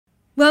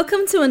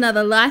Welcome to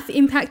another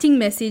life-impacting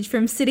message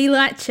from City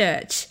Light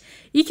Church.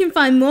 You can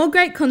find more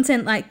great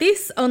content like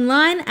this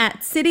online at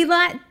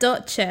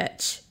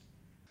citylight.church.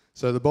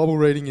 So the Bible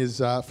reading is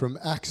from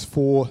Acts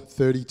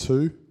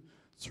 4:32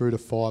 through to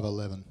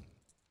 5:11.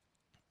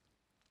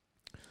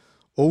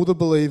 All the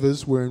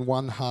believers were in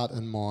one heart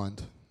and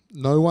mind.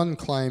 No one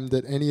claimed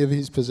that any of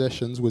his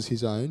possessions was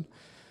his own,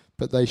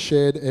 but they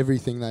shared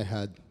everything they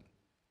had.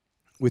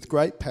 With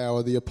great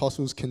power, the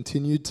apostles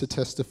continued to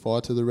testify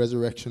to the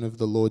resurrection of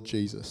the Lord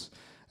Jesus,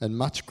 and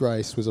much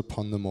grace was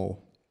upon them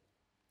all.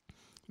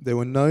 There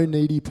were no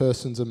needy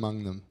persons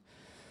among them,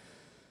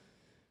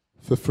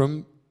 for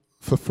from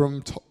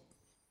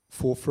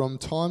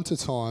time to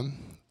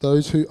time,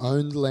 those who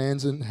owned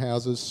lands and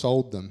houses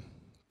sold them,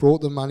 brought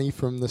the money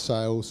from the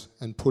sales,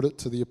 and put it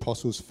to the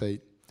apostles'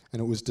 feet,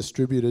 and it was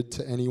distributed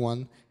to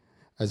anyone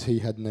as he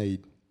had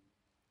need.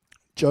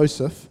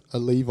 Joseph, a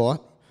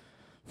Levite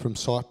from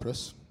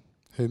Cyprus,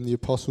 whom the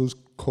apostles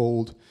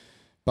called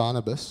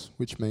Barnabas,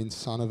 which means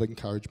son of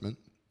encouragement,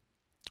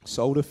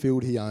 sold a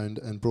field he owned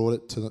and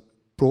brought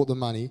the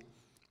money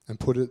and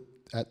put it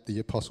at the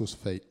apostles'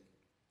 feet.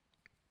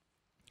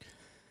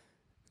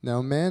 Now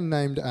a man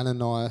named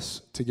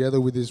Ananias,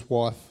 together with his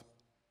wife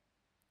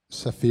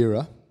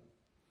Sapphira,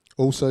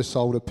 also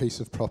sold a piece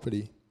of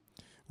property.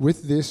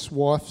 With his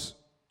wife's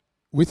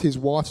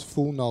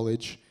full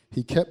knowledge,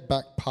 he kept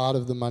back part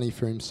of the money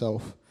for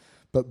himself,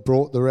 but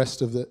brought the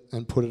rest of it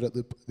and put it at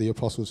the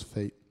apostles'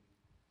 feet.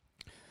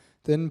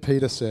 Then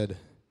Peter said,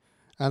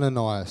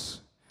 Ananias,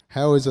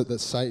 how is it that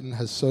Satan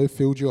has so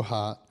filled your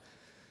heart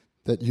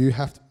that you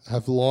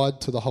have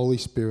lied to the Holy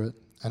Spirit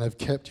and have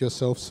kept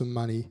yourself some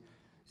money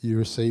you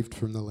received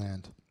from the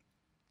land?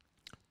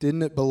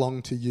 Didn't it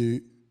belong to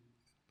you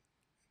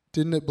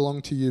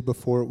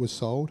before it was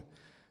sold?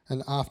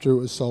 And after it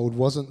was sold,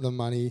 wasn't the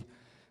money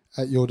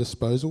at your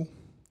disposal?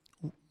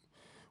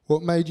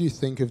 What made you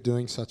think of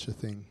doing such a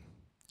thing?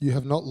 You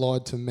have not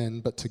lied to men,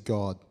 but to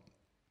God.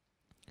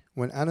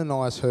 When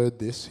Ananias heard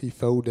this, he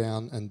fell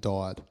down and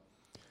died.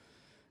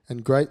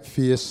 And great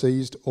fear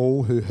seized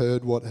all who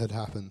heard what had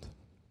happened.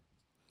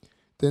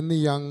 Then the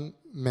young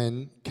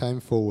men came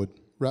forward,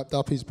 wrapped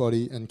up his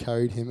body, and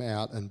carried him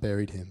out and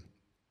buried him.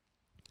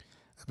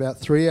 About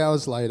 3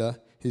 hours later,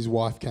 his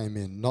wife came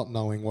in, not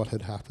knowing what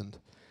had happened.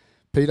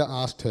 Peter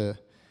asked her,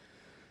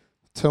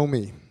 Tell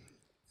me,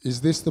 is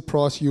this the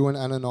price you and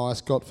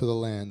Ananias got for the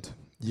land?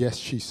 Yes,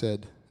 she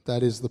said,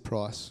 that is the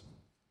price.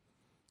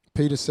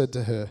 Peter said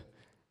to her,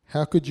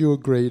 How could you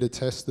agree to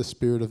test the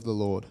Spirit of the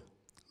Lord?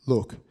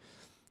 Look,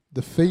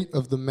 the feet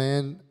of the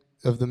men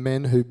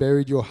who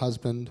buried your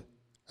husband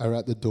are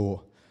at the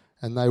door,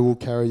 and they will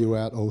carry you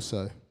out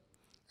also.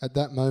 At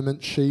that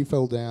moment she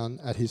fell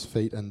down at his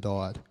feet and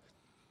died.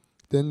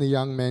 Then the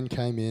young men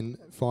came in,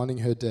 finding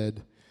her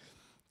dead,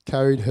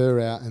 carried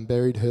her out and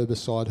buried her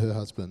beside her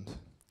husband.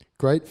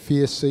 Great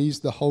fear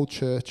seized the whole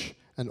church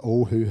and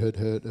all who had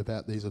heard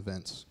about these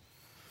events.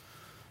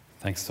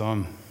 Thanks,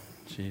 Tom.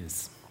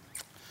 Cheers.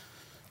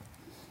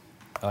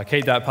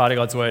 Keep that part of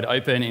God's Word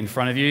open in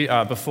front of you.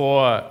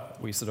 Before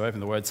we sort of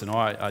open the Word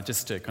tonight,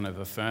 just to kind of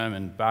affirm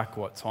and back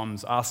what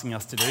Tom's asking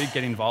us to do,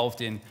 get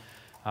involved in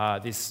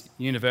this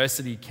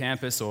university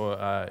campus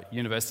or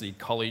university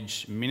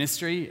college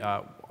ministry.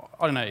 I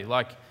don't know,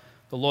 like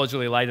the Lord's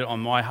really laid it on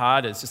my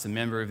heart as just a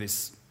member of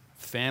this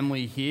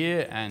family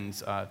here and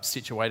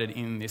situated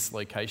in this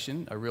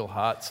location, a real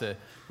heart to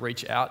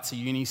reach out to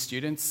uni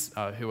students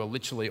who are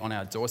literally on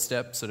our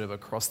doorstep, sort of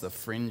across the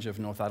fringe of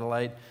North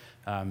Adelaide.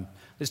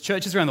 There's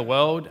churches around the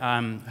world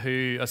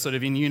who are sort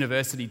of in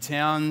university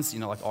towns,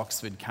 like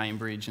Oxford,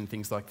 Cambridge and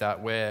things like that,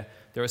 where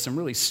there are some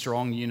really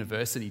strong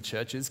university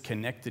churches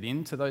connected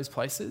into those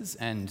places.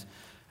 And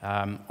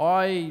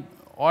I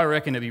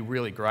reckon it'd be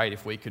really great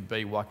if we could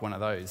be like one of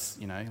those,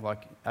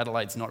 like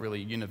Adelaide's not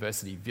really a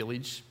university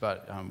village,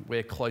 but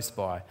we're close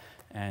by.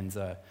 And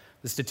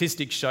the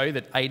statistics show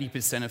that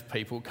 80% of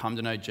people come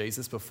to know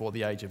Jesus before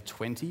the age of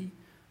 20.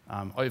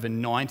 Over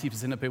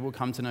 90% of people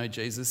come to know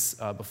Jesus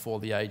before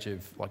the age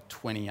of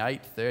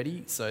 28,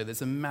 30. So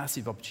there's a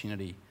massive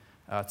opportunity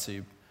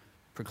to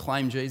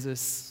proclaim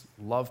Jesus,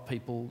 love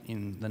people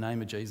in the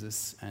name of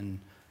Jesus, and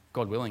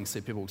God willing,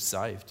 see people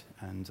saved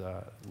and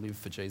live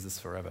for Jesus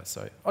forever.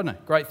 So, I don't know,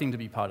 great thing to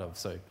be part of.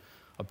 So,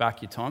 I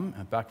back you, Tom,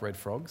 I back Red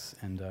Frogs,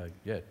 and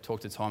talk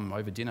to Tom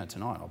over dinner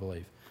tonight, I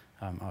believe,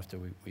 after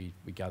we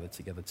gather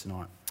together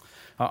tonight.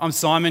 I'm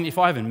Simon. If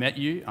I haven't met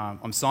you,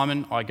 I'm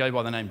Simon. I go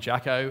by the name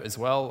Jacko as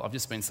well. I've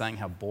just been saying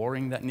how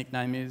boring that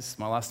nickname is.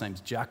 My last name's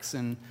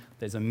Jackson.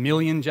 There's 1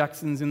 million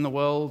Jacksons in the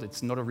world.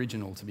 It's not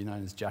original to be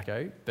known as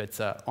Jacko, but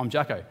I'm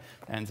Jacko.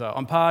 And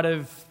I'm part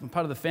of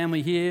the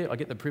family here. I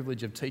get the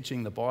privilege of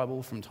teaching the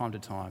Bible from time to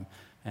time.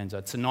 And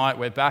tonight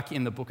we're back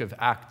in the book of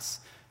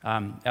Acts.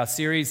 Our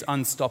series,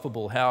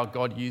 Unstoppable, how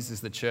God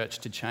uses the church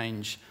to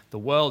change the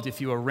world.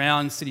 If you were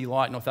around City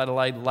Light, North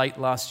Adelaide, late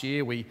last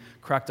year, we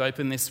cracked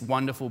open this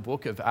wonderful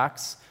book of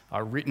Acts,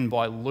 written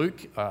by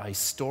Luke, a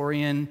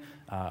historian,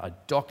 a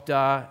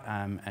doctor,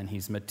 and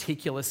he's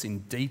meticulous in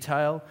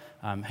detail.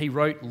 He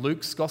wrote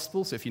Luke's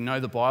Gospel, so if you know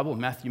the Bible,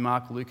 Matthew,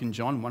 Mark, Luke, and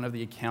John, one of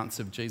the accounts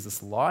of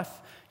Jesus'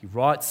 life. He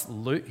writes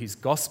his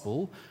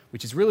Gospel,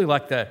 which is really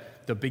like the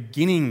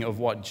beginning of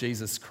what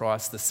Jesus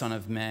Christ, the Son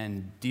of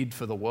Man, did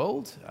for the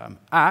world.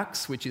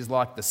 Acts, which is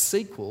like the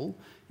sequel,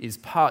 is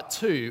part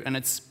 2, and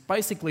it's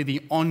basically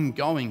the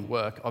ongoing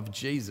work of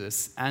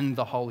Jesus and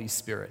the Holy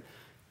Spirit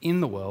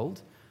in the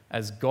world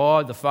as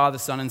God, the Father,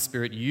 Son, and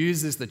Spirit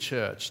uses the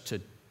church to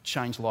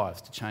change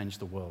lives, to change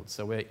the world.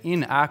 So we're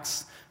in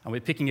Acts, and we're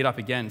picking it up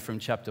again from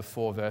chapter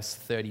 4, verse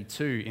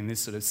 32 in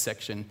this sort of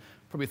section,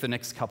 probably for the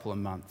next couple of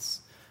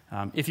months.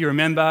 If you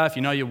remember, if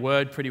you know your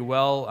word pretty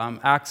well,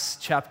 Acts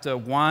chapter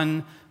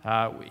 1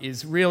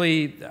 is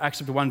really, Acts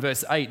chapter 1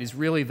 verse 8 is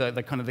really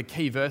the kind of the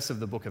key verse of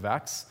the book of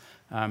Acts,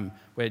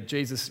 where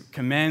Jesus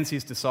commands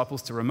his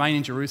disciples to remain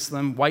in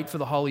Jerusalem, wait for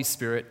the Holy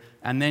Spirit,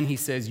 and then he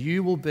says,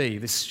 you will be,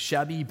 this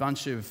shabby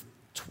bunch of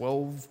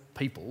 12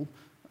 people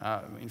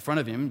in front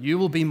of him, you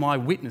will be my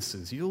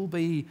witnesses, you'll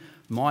be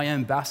my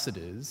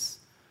ambassadors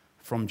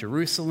from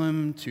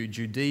Jerusalem to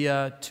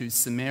Judea to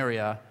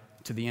Samaria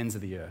to the ends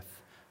of the earth.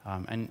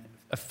 And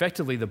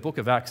effectively, the book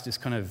of Acts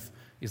just kind of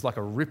is like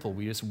a ripple.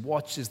 We just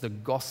watch as the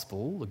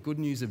gospel, the good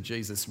news of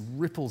Jesus,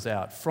 ripples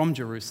out from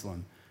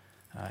Jerusalem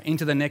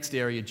into the next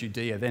area,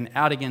 Judea, then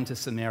out again to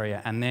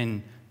Samaria, and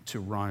then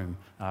to Rome,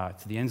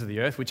 to the ends of the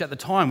earth, which at the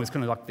time was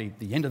kind of like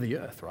the end of the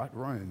earth, right?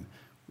 Rome.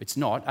 It's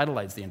not.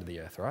 Adelaide's the end of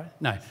the earth, right?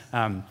 No.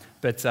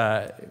 But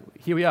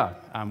here we are.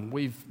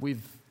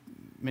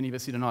 Many of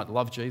us here tonight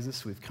love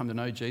Jesus. We've come to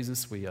know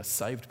Jesus. We are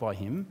saved by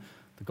him.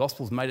 The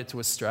gospel's made it to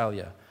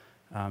Australia.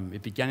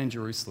 It began in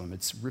Jerusalem.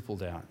 It's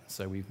rippled out.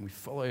 So we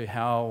follow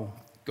how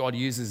God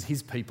uses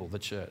his people, the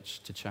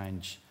church, to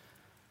change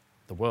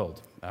the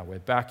world. We're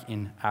back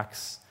in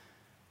Acts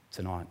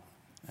tonight.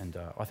 And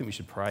I think we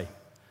should pray.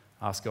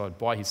 Ask God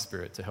by his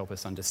Spirit to help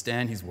us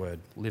understand his word,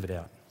 live it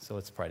out. So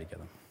let's pray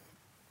together.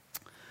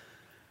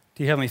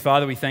 Dear Heavenly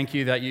Father, we thank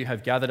you that you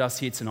have gathered us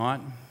here tonight.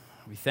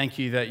 We thank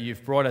you that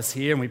you've brought us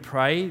here, and we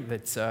pray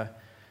that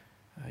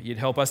you'd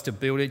help us to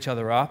build each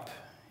other up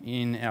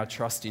in our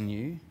trust in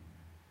you.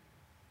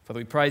 Father,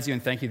 we praise you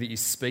and thank you that you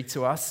speak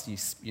to us.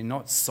 You're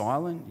not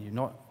silent. You're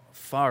not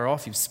far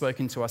off. You've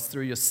spoken to us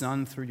through your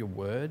Son, through your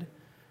word.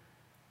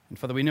 And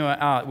Father, we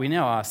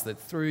now ask that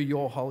through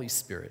your Holy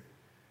Spirit,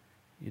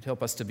 you'd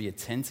help us to be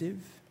attentive,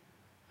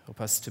 help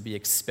us to be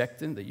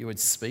expectant, that you would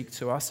speak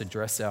to us,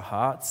 address our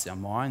hearts, our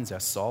minds, our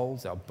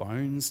souls, our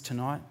bones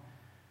tonight.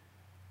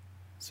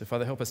 So,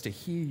 Father, help us to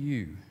hear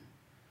you,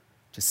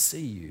 to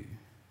see you.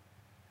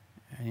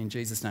 And in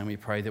Jesus' name we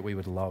pray that we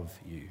would love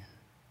you.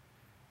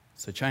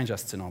 So change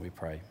us tonight, we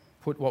pray.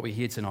 Put what we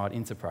hear tonight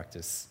into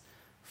practice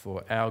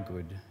for our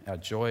good, our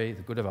joy,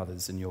 the good of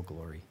others, and your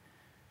glory.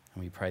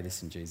 And we pray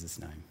this in Jesus'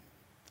 name.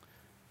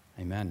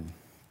 Amen.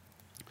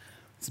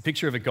 It's a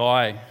picture of a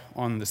guy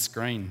on the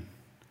screen.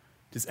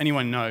 Does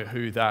anyone know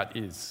who that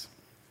is?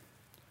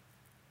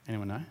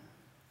 Anyone know?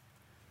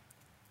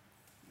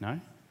 No?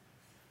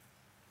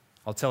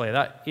 I'll tell you,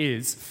 that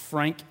is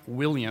Frank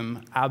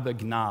William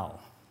Abagnale.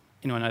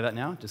 Anyone know that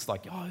now? Just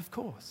like, oh, of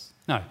course.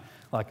 No.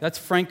 That's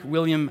Frank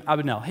William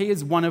Abagnale. He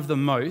is one of the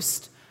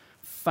most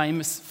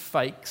famous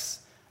fakes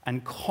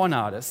and con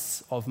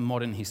artists of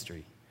modern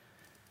history.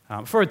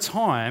 For a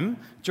time,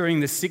 during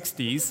the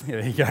 60s,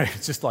 there you go,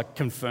 it's just like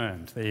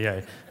confirmed, there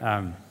you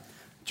go.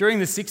 During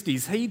the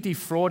 60s, he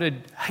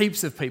defrauded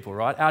heaps of people,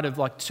 right, out of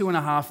like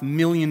 $2.5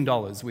 million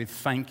with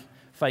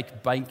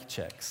fake bank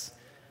checks.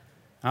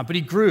 But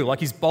he grew, like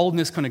his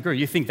boldness kind of grew.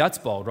 You think that's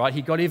bold, right?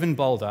 He got even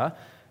bolder.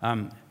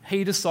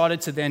 He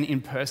decided to then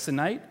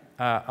impersonate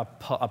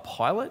a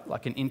pilot,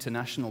 like an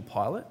international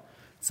pilot,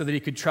 so that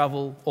he could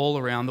travel all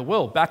around the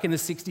world. Back in the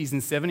 60s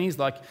and 70s,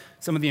 like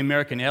some of the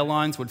American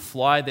airlines would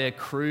fly their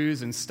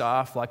crews and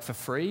staff like for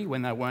free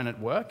when they weren't at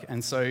work,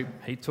 and so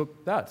he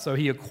took that. So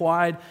he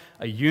acquired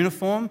a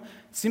uniform.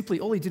 Simply,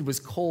 all he did was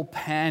call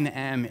Pan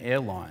Am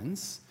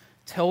Airlines,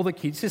 tell the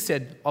kids, just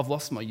said, I've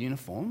lost my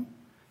uniform.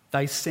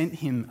 They sent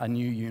him a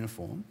new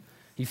uniform.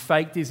 He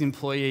faked his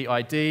employee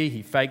ID,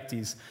 he faked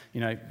his,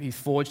 he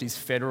forged his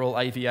Federal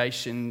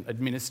Aviation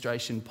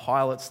Administration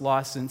pilot's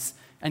license,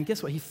 and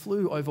guess what? He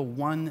flew over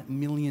 1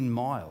 million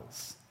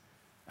miles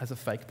as a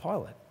fake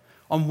pilot.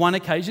 On one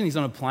occasion, he's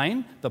on a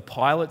plane, the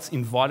pilots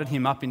invited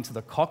him up into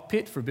the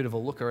cockpit for a bit of a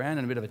look around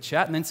and a bit of a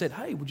chat, and then said,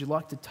 hey, would you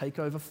like to take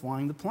over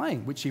flying the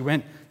plane? Which he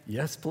went,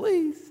 yes,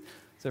 please.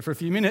 So for a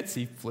few minutes,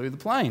 he flew the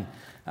plane.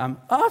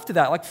 After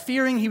that,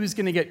 fearing he was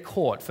going to get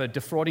caught for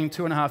defrauding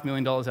 $2.5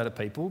 million out of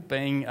people,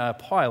 being a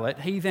pilot,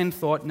 he then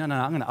thought, no,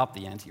 I'm going to up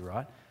the ante,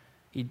 right?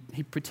 He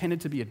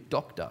pretended to be a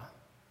doctor,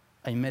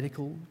 a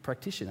medical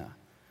practitioner.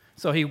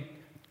 So he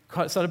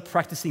started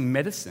practicing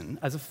medicine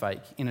as a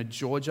fake in a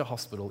Georgia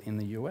hospital in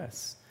the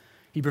US.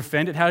 He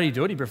befriended, how did he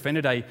do it? He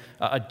befriended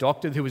a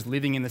doctor who was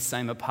living in the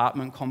same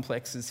apartment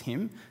complex as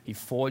him. He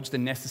forged the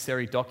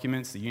necessary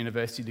documents, the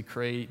university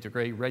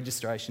degree,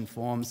 registration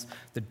forms.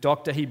 The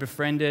doctor he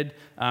befriended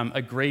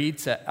agreed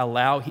to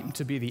allow him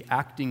to be the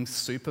acting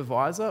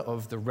supervisor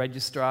of the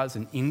registrars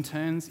and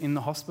interns in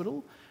the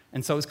hospital.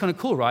 And so it was kind of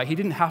cool, right? He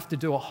didn't have to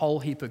do a whole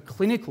heap of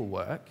clinical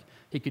work.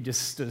 He could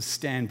just sort of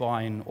stand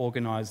by and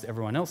organise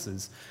everyone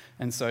else's.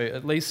 And so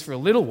at least for a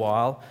little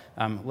while,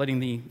 letting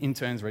the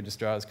interns,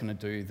 registrars kind of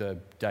do the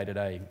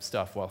day-to-day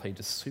stuff while he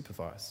just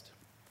supervised.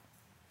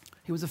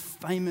 He was a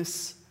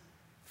famous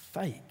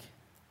fake.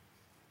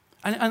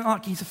 And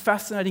like, he's a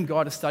fascinating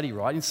guy to study,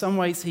 right? In some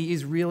ways, he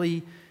is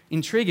really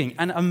intriguing.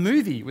 And a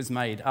movie was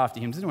made after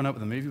him. Does anyone know what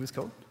the movie was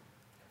called?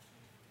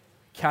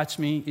 Catch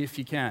Me If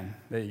You Can.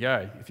 There you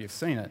go, if you've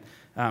seen it.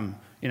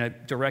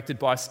 Directed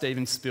by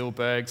Steven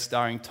Spielberg,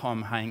 starring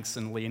Tom Hanks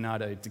and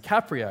Leonardo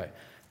DiCaprio.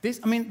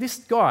 This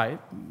guy,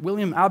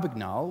 William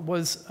Abagnale,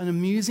 was an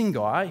amusing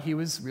guy. He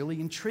was really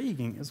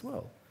intriguing as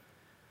well.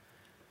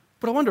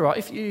 But I wonder, right,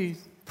 if you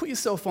put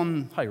yourself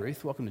on, hey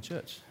Ruth, welcome to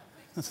church.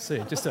 Nice to see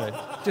you,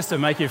 just to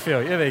make you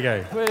feel, yeah, there you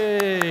go.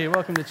 Hey,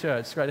 welcome to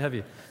church, it's great to have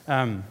you.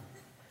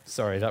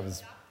 Sorry, that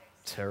was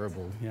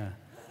terrible, yeah.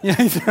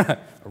 A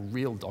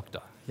real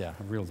doctor, yeah,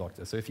 a real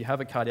doctor. So if you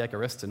have a cardiac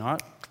arrest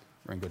tonight,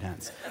 we're in good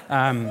hands.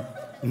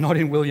 Not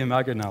in William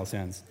Abagnale's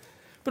hands.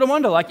 But I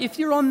wonder, like, if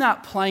you're on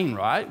that plane,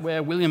 right,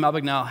 where William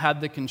Abagnale had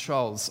the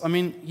controls, I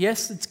mean,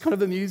 yes, it's kind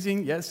of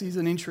amusing. Yes, he's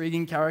an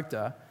intriguing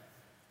character.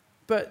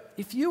 But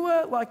if you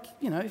were, like,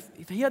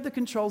 if he had the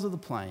controls of the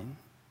plane,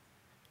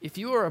 if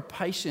you were a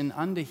patient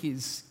under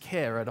his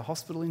care at a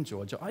hospital in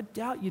Georgia, I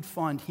doubt you'd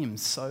find him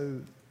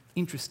so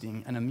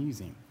interesting and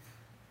amusing.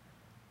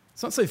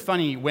 It's not so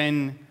funny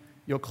when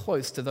you're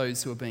close to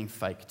those who are being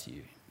fake to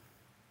you.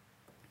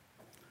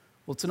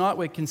 Well, tonight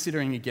we're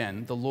considering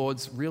again the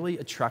Lord's really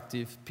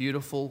attractive,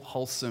 beautiful,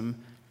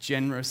 wholesome,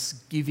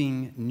 generous,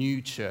 giving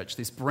new church.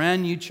 This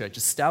brand new church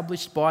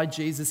established by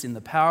Jesus in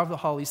the power of the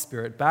Holy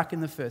Spirit back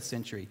in the first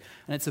century.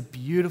 And it's a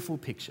beautiful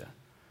picture.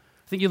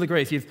 I think you'll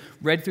agree, if you've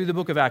read through the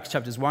book of Acts,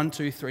 chapters 1,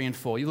 2, 3, and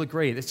 4, you'll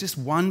agree it's just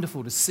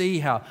wonderful to see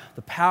how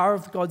the power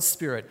of God's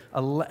Spirit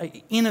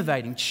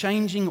innovating,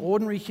 changing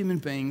ordinary human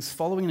beings,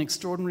 following an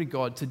extraordinary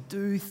God to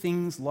do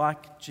things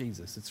like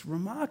Jesus. It's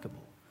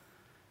remarkable.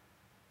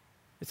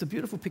 It's a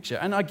beautiful picture.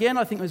 And again,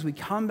 I think as we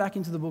come back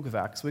into the book of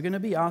Acts, we're going to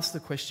be asked the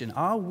question,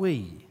 are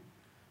we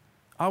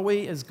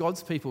as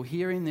God's people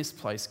here in this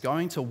place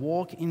going to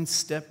walk in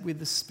step with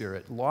the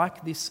Spirit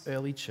like this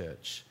early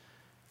church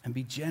and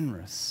be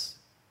generous,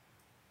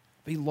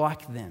 be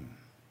like them?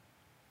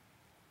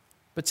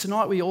 But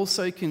tonight we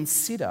also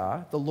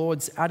consider the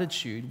Lord's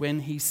attitude when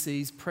he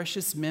sees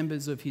precious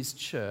members of his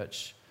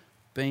church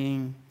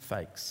being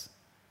fakes,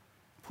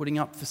 putting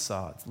up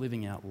facades,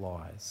 living out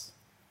lies.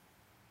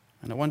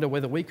 And I wonder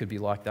whether we could be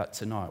like that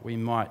tonight. We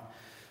might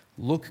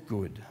look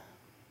good,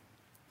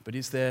 but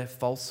is there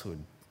falsehood,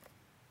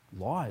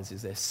 lies?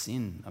 Is there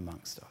sin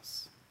amongst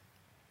us?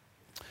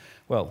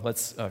 Well,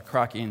 let's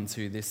crack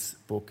into this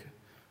book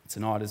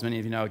tonight. As many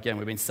of you know, again,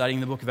 we've been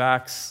studying the book of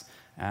Acts,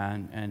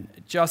 and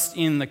just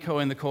in the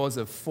course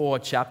of 4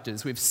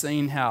 chapters, we've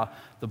seen how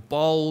the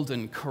bold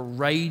and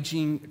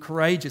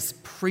courageous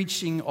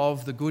preaching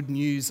of the good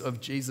news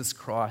of Jesus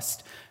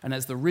Christ, and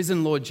as the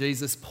risen Lord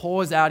Jesus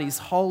pours out his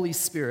Holy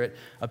Spirit,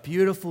 a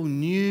beautiful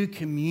new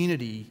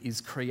community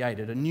is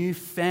created, a new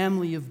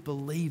family of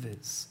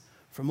believers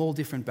from all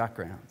different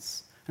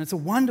backgrounds. And it's a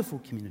wonderful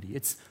community.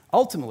 It's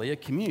ultimately a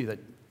community that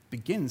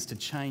begins to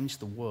change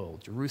the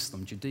world,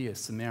 Jerusalem, Judea,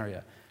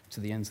 Samaria, to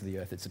the ends of the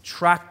earth. It's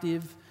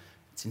attractive,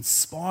 it's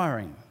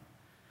inspiring.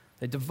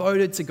 They're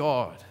devoted to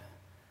God.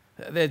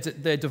 They're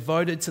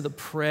devoted to the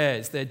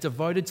prayers. They're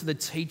devoted to the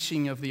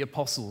teaching of the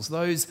apostles,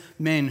 those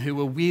men who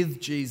were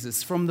with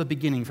Jesus from the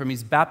beginning, from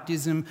his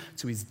baptism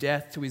to his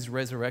death to his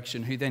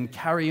resurrection, who then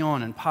carry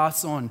on and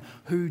pass on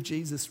who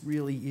Jesus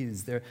really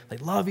is. They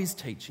love his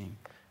teaching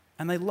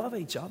and they love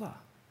each other.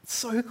 It's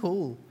so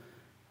cool.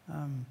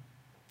 And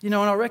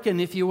I reckon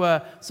if you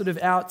were sort of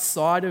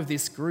outside of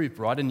this group,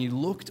 right, and you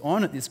looked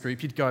on at this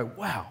group, you'd go,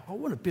 wow, I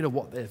want a bit of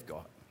what they've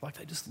got. Like,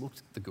 they just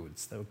looked the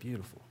goods. They were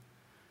beautiful.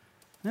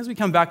 And as we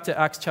come back to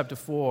Acts chapter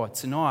 4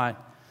 tonight,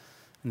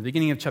 in the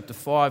beginning of chapter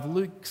 5,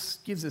 Luke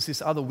gives us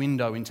this other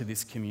window into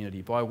this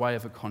community by way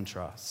of a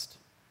contrast.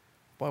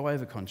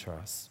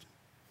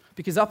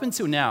 Because up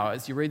until now,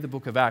 as you read the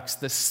book of Acts,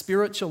 the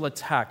spiritual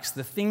attacks,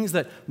 the things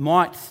that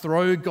might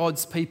throw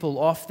God's people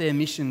off their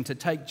mission to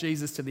take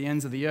Jesus to the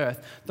ends of the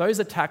earth, those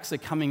attacks are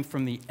coming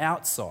from the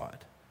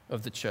outside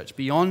of the church,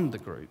 beyond the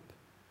group.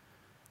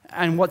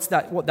 And what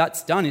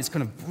that's done is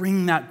kind of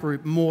bring that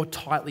group more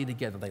tightly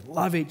together. They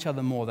love each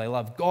other more. They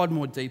love God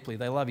more deeply.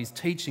 They love his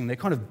teaching. They're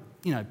kind of,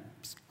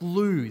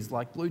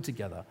 glued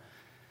together.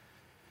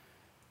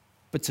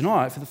 But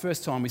tonight, for the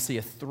first time, we see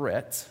a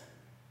threat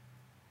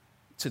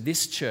to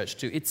this church,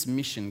 to its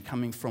mission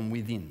coming from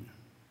within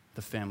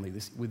the family,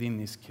 within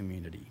this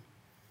community.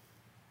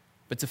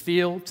 But to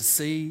feel, to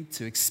see,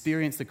 to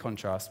experience the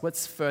contrast,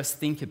 let's first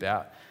think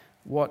about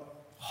what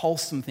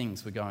wholesome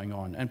things were going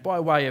on. And by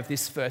way of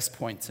this first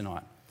point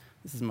tonight,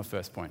 this is my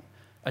first point.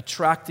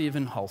 Attractive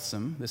and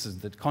wholesome, this is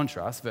the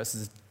contrast,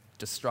 versus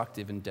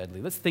destructive and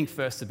deadly. Let's think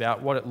first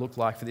about what it looked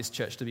like for this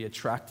church to be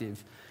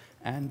attractive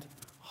and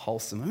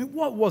wholesome. I mean,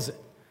 what was it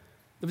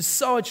that was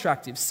so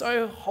attractive,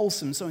 so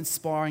wholesome, so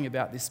inspiring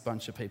about this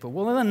bunch of people?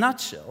 Well, in a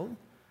nutshell,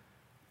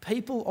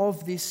 people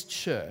of this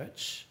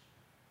church,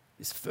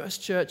 this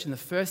first church in the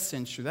first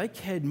century, they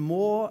cared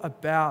more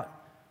about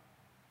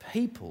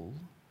people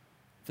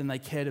than they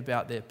cared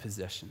about their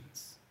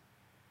possessions.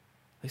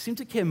 They seemed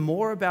to care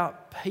more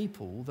about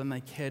people than they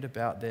cared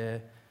about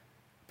their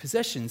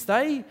possessions.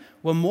 They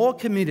were more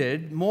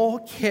committed, more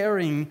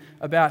caring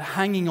about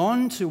hanging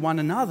on to one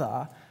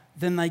another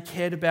than they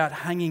cared about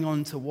hanging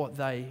on to what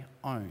they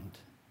owned.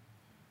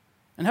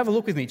 And have a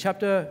look with me,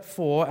 chapter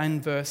 4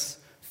 and verse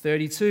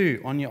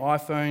 32 on your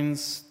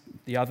iPhones,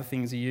 the other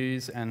things you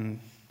use, and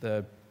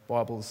the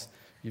Bibles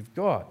you've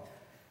got.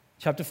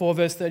 Chapter 4,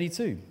 verse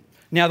 32.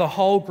 Now the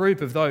whole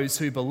group of those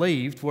who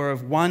believed were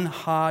of one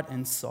heart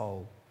and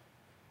soul,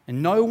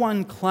 and no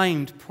one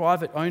claimed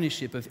private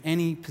ownership of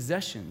any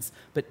possessions,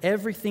 but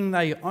everything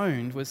they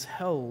owned was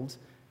held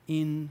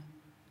in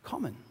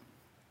common.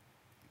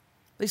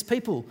 These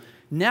people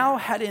now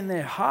had in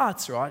their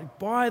hearts, right,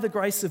 by the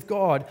grace of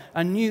God,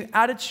 a new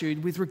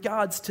attitude with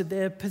regards to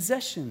their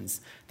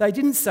possessions. They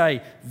didn't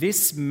say,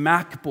 this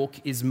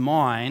MacBook is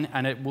mine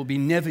and it will be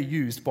never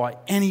used by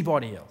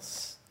anybody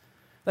else.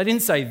 They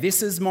didn't say,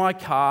 this is my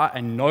car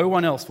and no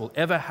one else will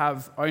ever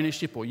have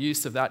ownership or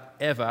use of that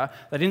ever.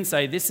 They didn't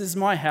say, this is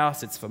my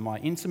house, it's for my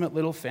intimate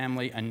little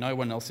family and no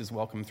one else is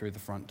welcome through the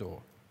front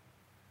door.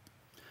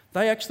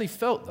 They actually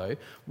felt, though,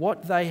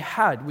 what they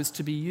had was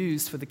to be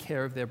used for the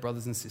care of their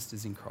brothers and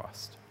sisters in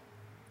Christ.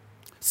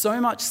 So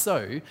much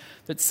so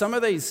that some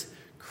of these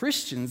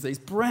Christians, these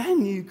brand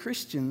new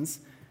Christians,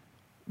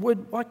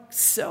 would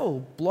sell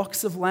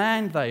blocks of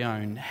land they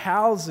owned,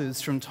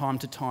 houses from time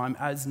to time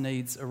as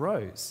needs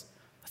arose.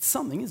 That's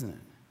something, isn't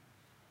it?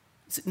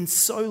 It's getting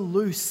so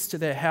loose to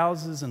their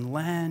houses and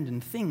land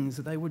and things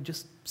that they would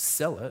just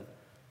sell it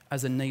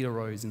as a need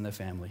arose in their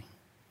family.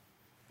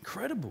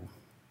 Incredible.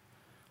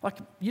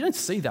 You don't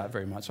see that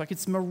very much.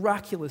 It's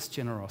miraculous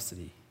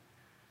generosity.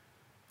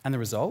 And the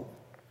result?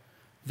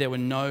 There were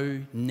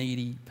no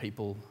needy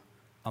people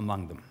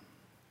among them.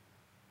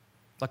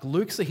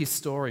 Luke's a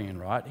historian,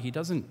 right? He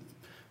doesn't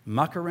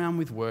muck around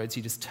with words.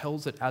 He just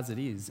tells it as it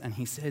is. And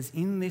he says,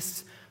 in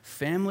this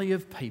family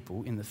of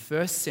people in the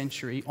first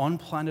century on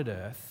planet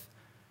Earth,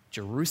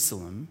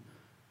 Jerusalem,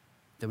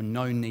 there were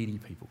no needy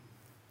people.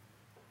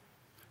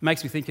 It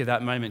makes me think of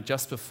that moment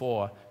just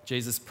before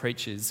Jesus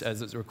preaches,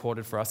 as it's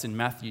recorded for us in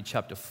Matthew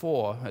chapter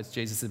 4, as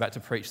Jesus is about to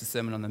preach the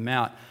Sermon on the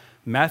Mount.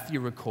 Matthew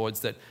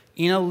records that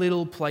in a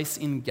little place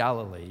in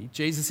Galilee,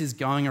 Jesus is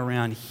going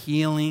around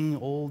healing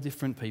all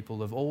different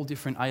people of all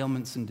different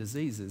ailments and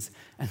diseases.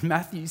 And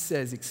Matthew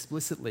says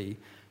explicitly,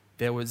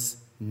 there was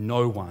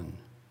no one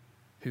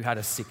who had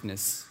a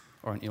sickness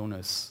or an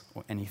illness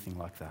or anything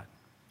like that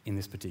in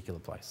this particular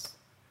place.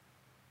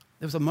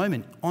 There was a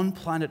moment on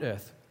planet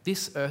Earth,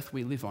 this earth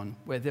we live on,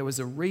 where there was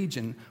a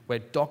region where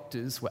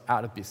doctors were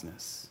out of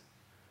business.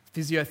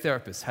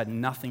 Physiotherapists had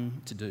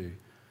nothing to do.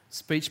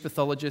 Speech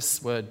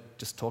pathologists were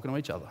just talking to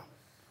each other.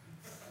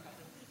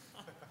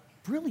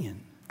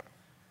 Brilliant.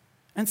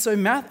 And so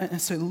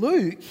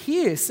Luke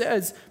here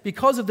says,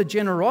 because of the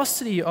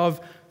generosity of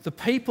the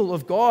people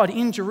of God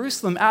in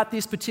Jerusalem at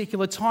this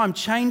particular time,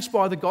 changed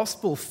by the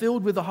gospel,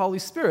 filled with the Holy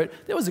Spirit,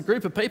 there was a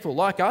group of people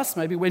like us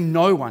maybe where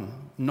no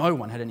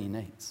one had any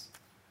needs.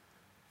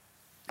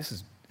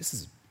 This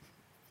is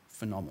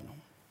phenomenal.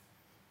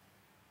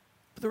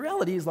 But the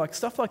reality is,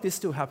 stuff like this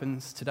still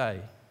happens today.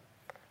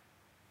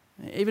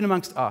 Even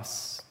amongst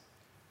us,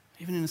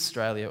 even in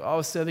Australia. I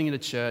was serving at a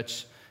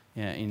church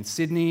in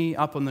Sydney,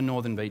 up on the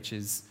northern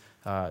beaches,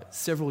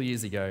 several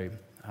years ago.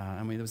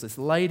 And there was this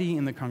lady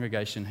in the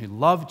congregation who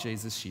loved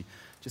Jesus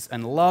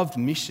and loved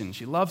mission.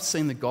 She loved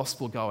seeing the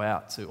gospel go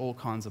out to all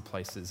kinds of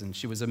places. And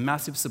she was a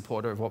massive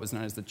supporter of what was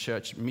known as the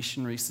Church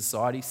Missionary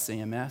Society,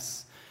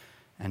 CMS.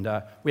 And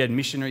we had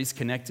missionaries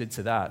connected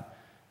to that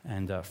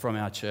and from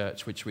our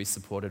church, which we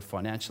supported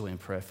financially and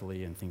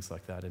prayerfully and things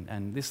like that.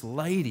 And this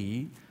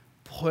lady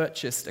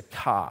purchased a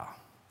car,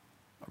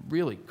 a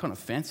really kind of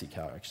fancy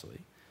car actually,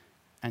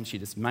 and she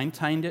just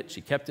maintained it.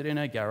 She kept it in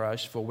her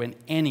garage for when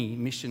any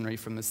missionary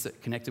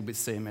connected with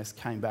CMS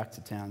came back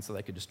to town so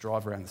they could just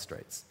drive around the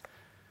streets.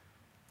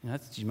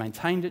 She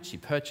maintained it, she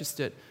purchased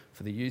it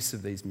for the use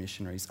of these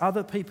missionaries.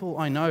 Other people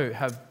I know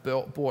have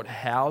bought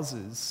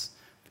houses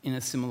in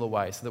a similar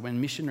way so that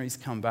when missionaries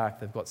come back,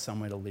 they've got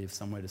somewhere to live,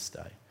 somewhere to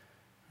stay.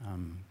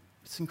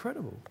 It's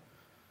incredible.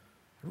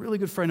 A really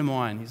good friend of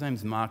mine, his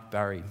name's Mark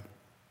Barry.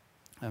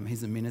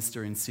 He's a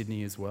minister in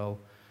Sydney as well.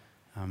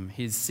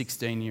 He had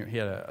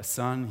a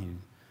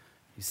son.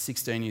 He's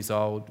 16 years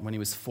old. When he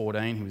was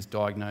 14, he was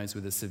diagnosed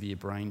with a severe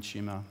brain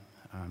tumour,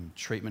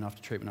 treatment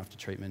after treatment after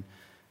treatment.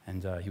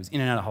 And he was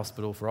in and out of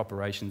hospital for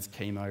operations,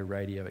 chemo,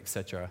 radio,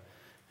 etc.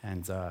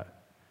 And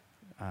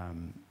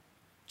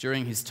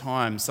during his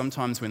time,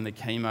 sometimes when the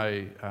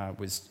chemo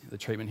the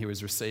treatment he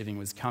was receiving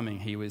was coming,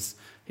 he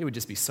would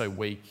just be so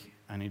weak,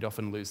 and he'd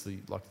often lose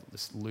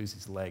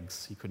his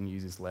legs. He couldn't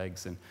use his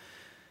legs. And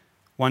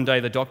one day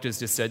the doctors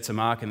just said to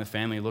Mark and the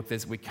family, look,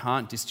 we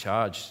can't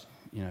discharge,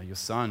 your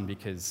son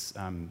because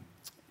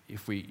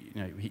if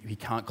he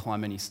can't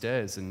climb any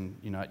stairs, and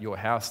at your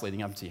house,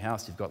 leading up to your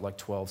house, you've got like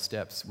 12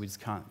 steps. We just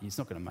can't. He's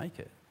not going to make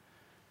it.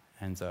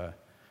 And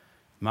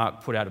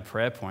Mark put out a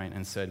prayer point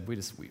and said,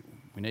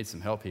 we need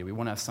some help here. We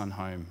want our son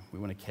home. We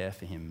want to care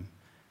for him.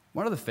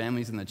 One of the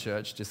families in the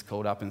church just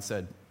called up and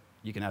said,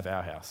 you can have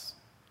our house.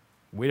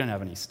 We don't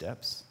have any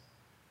steps.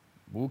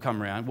 We'll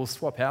come around. We'll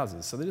swap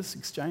houses. So they just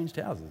exchanged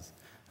houses.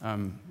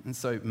 And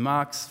so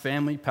Mark's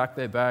family packed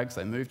their bags.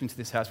 They moved into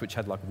this house, which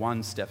had like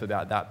one step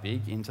about that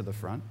big into the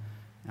front.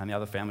 And the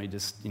other family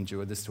just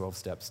endured this 12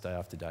 steps day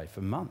after day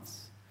for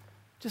months.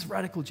 Just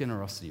radical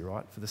generosity,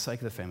 right, for the sake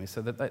of the family.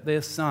 So that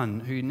their son,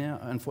 who now,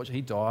 unfortunately,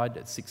 he died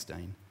at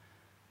 16.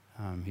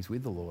 He's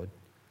with the Lord.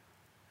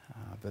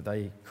 But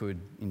they could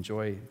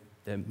enjoy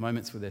their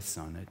moments with their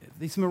son.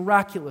 These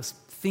miraculous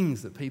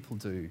things that people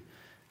do,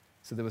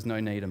 so there was no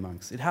need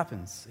amongst. It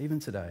happens, even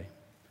today.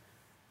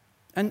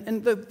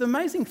 And the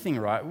amazing thing,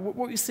 right,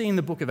 what we see in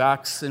the book of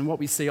Acts and what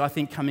we see, I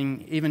think,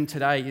 coming even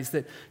today is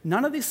that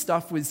none of this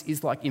stuff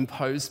is like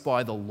imposed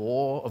by the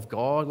law of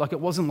God. Like it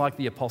wasn't like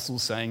the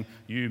apostles saying,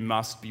 you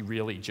must be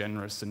really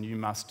generous and you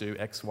must do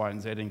X, Y,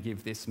 and Z and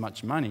give this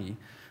much money.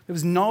 There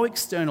was no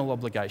external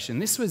obligation.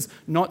 This was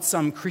not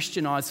some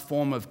Christianized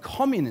form of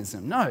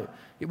communism. No,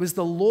 it was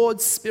the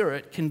Lord's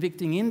Spirit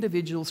convicting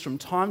individuals from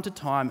time to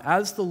time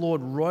as the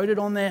Lord wrote it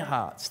on their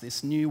hearts,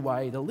 this new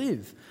way to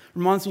live.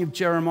 Reminds me of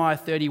Jeremiah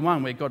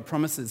 31, where God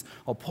promises,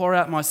 I'll pour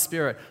out my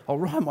Spirit. I'll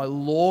write my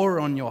law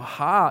on your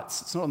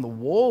hearts. It's not on the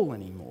wall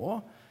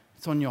anymore.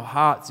 It's on your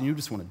hearts, and you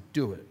just want to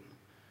do it.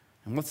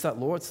 And what's that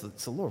law? It's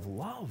the law of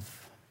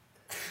love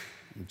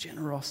and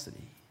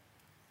generosity.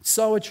 It's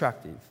so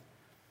attractive.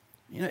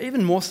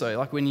 Even more so,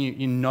 like when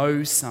you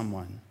know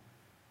someone.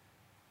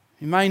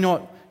 You may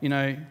not,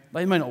 they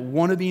may not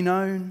want to be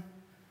known,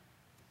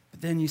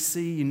 but then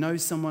you know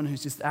someone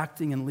who's just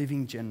acting and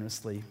living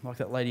generously, like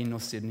that lady in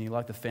North Sydney,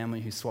 like the family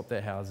who swapped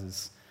their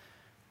houses.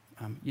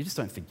 You just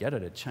don't forget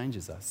it. It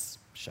changes us,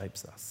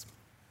 shapes us.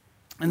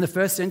 In the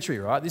first century,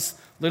 right, this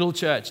little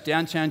church,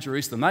 downtown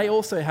Jerusalem, they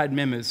also had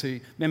members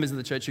of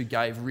the church who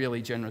gave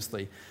really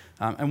generously.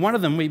 And one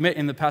of them we met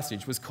in the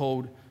passage was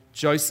called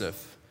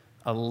Joseph,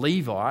 a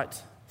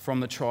Levite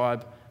from the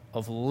tribe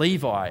of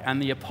Levi.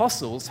 And the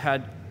apostles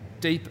had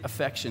deep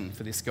affection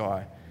for this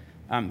guy.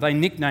 They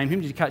nicknamed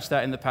him, did you catch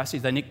that in the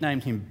passage? They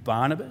nicknamed him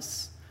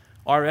Barnabas.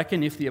 I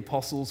reckon if the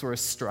apostles were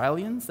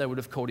Australians, they would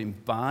have called him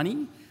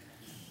Barney,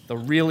 the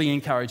really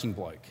encouraging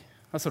bloke.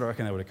 That's what I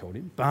reckon they would have called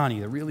him, Barney,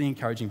 the really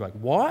encouraging bloke.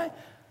 Why?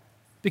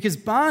 Because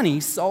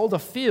Barney sold a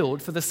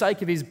field for the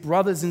sake of his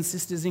brothers and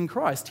sisters in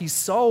Christ. He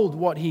sold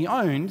what he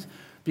owned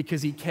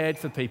because he cared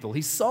for people.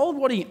 He sold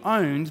what he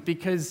owned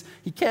because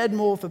he cared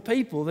more for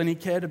people than he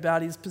cared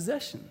about his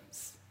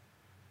possessions.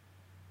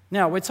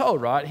 Now, we're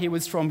told, right, he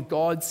was from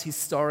God's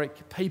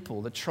historic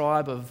people, the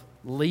tribe of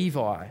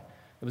Levi.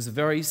 It was a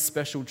very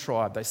special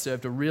tribe. They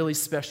served a really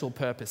special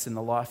purpose in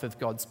the life of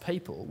God's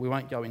people. We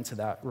won't go into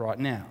that right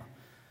now.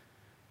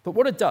 But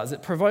what it does,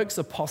 it provokes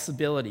a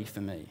possibility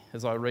for me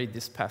as I read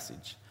this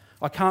passage.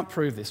 I can't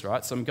prove this,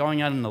 right? So I'm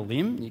going out on a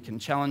limb. You can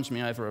challenge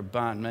me over a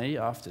banh mi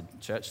after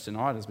church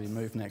tonight as we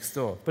move next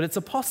door. But it's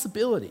a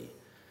possibility.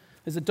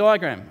 There's a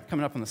diagram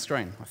coming up on the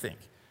screen, I think.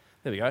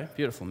 There we go.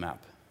 Beautiful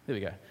map. There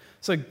we go.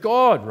 So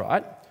God,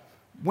 right,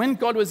 when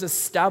God was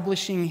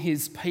establishing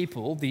his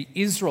people, the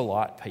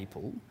Israelite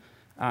people,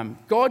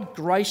 God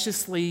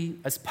graciously,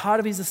 as part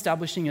of his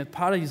establishing, as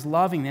part of his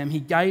loving them, he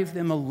gave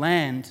them a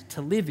land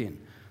to live in,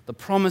 the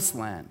promised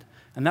land.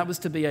 And that was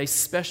to be a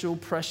special,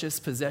 precious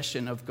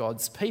possession of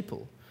God's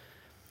people.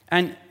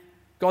 And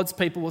God's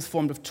people was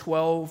formed of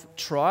 12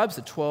 tribes,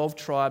 the 12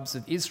 tribes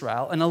of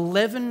Israel, and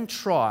 11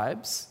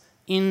 tribes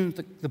in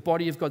the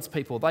body of God's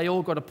people. They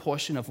all got a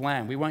portion of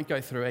land. We won't go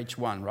through each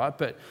one, right?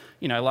 But,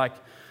 like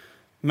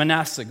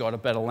Manasseh got a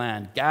better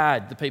land.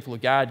 Gad, the people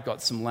of Gad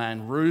got some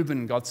land.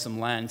 Reuben got some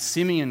land.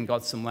 Simeon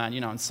got some land,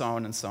 and so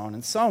on and so on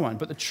and so on.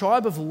 But the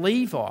tribe of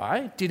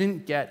Levi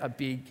didn't get a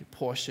big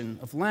portion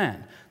of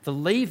land. The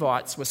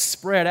Levites were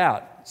spread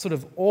out, sort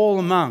of all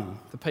among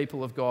the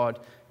people of God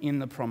in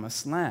the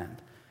promised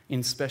land,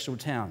 in special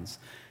towns.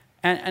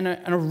 And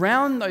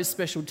around those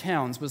special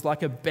towns was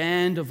like a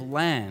band of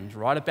land,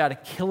 right, about 1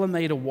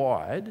 kilometre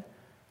wide,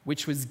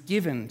 which was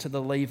given to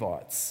the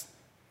Levites,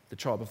 the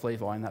tribe of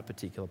Levi in that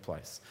particular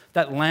place.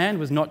 That land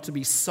was not to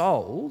be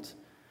sold,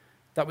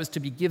 that was to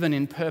be given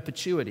in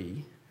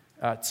perpetuity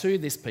to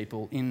this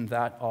people in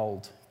that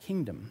old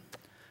kingdom.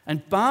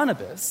 And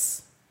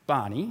Barnabas,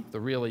 Barney,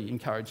 the really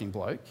encouraging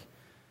bloke,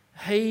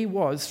 he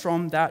was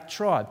from that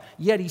tribe.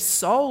 Yet he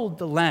sold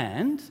the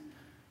land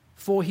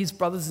for his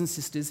brothers and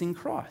sisters in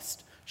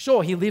Christ.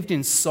 Sure, he lived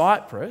in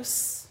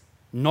Cyprus,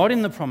 not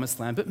in the promised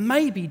land, but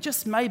maybe,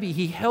 just maybe,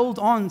 he held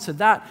on to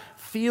that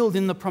field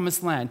in the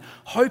promised land,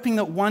 hoping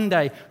that one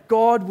day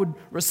God would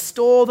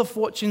restore the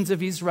fortunes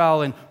of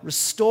Israel and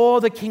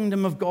restore the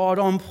kingdom of God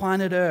on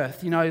planet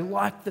Earth,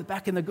 like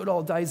back in the good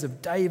old days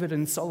of David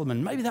and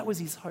Solomon. Maybe that was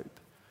his hope,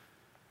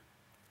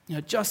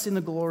 just in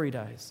the glory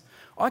days.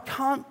 I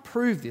can't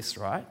prove this,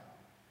 right?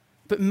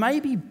 But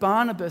maybe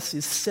Barnabas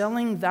is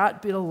selling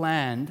that bit of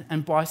land,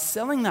 and by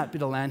selling that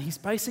bit of land, he's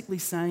basically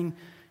saying,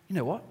 you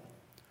know what?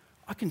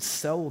 I can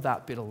sell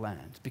that bit of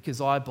land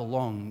because I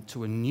belong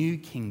to a new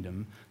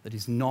kingdom that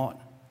is not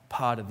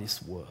part of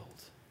this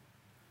world.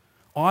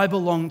 I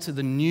belong to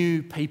the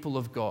new people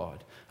of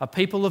God, a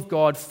people of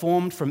God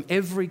formed from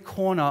every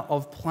corner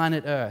of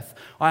planet Earth.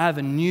 I have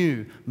a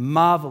new,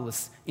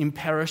 marvelous,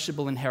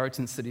 imperishable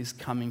inheritance that is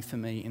coming for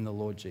me in the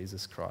Lord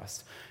Jesus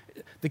Christ.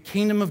 The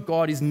kingdom of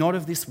God is not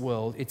of this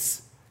world,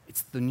 it's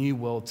the new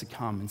world to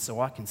come, and so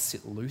I can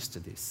sit loose to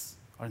this.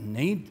 I'm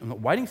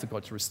not waiting for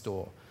God to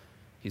restore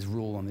his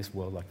rule on this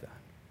world like that.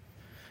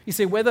 You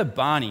see, whether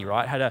Barney,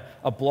 right, had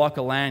a block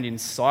of land in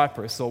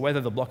Cyprus or whether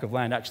the block of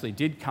land actually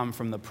did come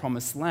from the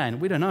promised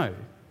land, we don't know.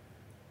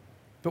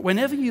 But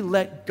whenever you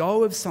let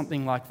go of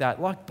something like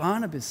that, like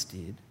Barnabas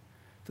did,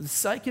 for the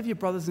sake of your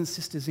brothers and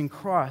sisters in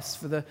Christ,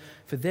 for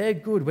their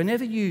good,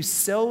 whenever you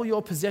sell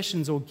your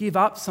possessions or give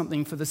up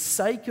something for the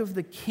sake of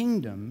the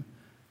kingdom,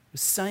 you're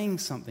saying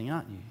something,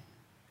 aren't you?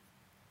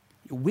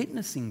 You're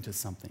witnessing to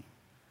something.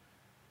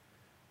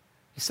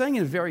 You're saying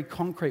in a very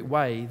concrete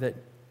way that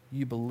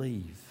you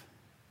believe,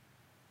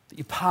 that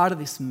you're part of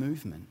this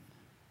movement.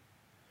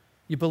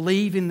 You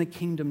believe in the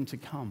kingdom to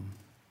come.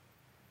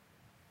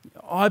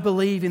 I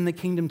believe in the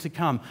kingdom to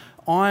come.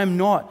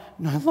 no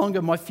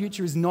longer, my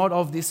future is not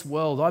of this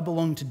world. I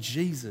belong to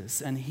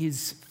Jesus and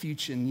his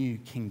future new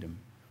kingdom.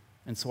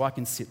 And so I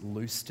can sit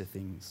loose to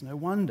things. No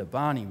wonder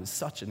Barney was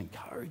such an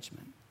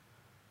encouragement.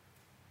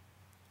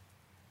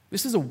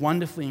 This is a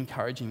wonderfully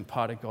encouraging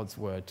part of God's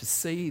word, to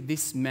see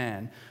this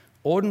man,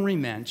 ordinary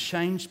man,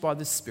 changed by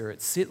the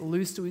Spirit, sit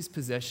loose to his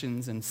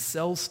possessions and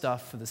sell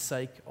stuff for the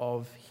sake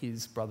of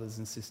his brothers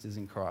and sisters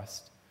in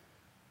Christ.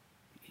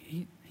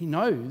 He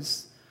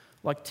knows,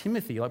 like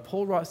Timothy, like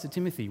Paul writes to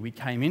Timothy, we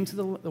came into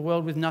the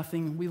world with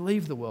nothing, we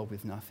leave the world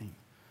with nothing.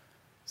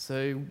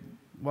 So,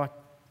 like,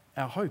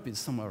 our hope is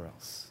somewhere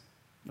else.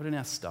 Not in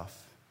our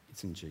stuff,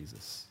 it's in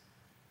Jesus.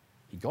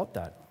 He got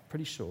that, I'm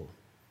pretty sure.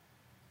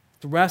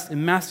 It's a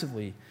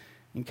massively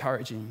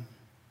encouraging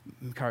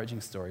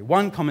story.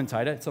 One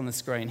commentator, it's on the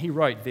screen, he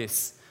wrote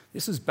this.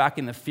 This was back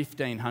in the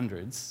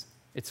 1500s.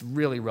 It's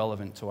really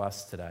relevant to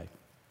us today.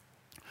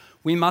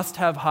 We must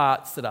have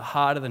hearts that are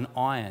harder than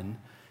iron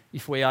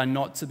if we are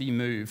not to be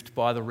moved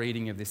by the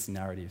reading of this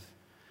narrative.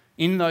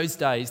 In those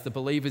days, the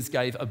believers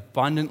gave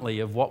abundantly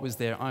of what was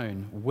their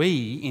own.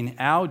 We, in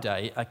our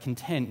day, are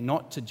content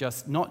not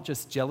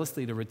just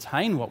jealously to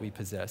retain what we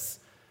possess,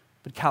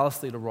 but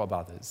callously to rob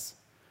others.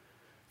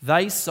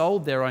 They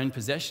sold their own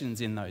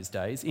possessions in those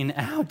days. In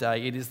our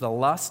day, it is the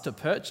lust to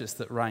purchase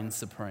that reigns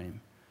supreme.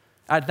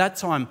 At that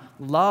time,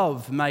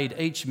 love made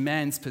each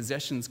man's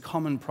possessions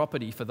common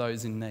property for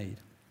those in need.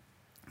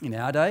 In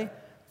our day,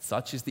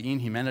 such is the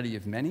inhumanity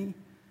of many,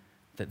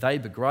 that they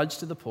begrudge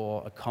to the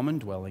poor a common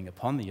dwelling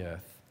upon the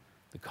earth,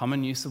 the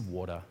common use of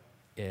water,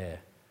 air,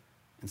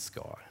 and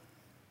sky.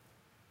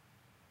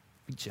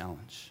 Big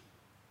challenge.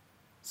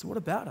 So what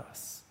about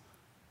us?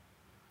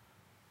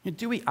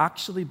 Do we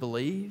actually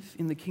believe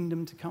in the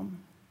kingdom to come?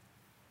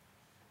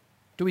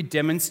 Do we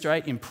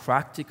demonstrate in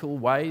practical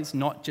ways,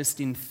 not just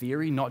in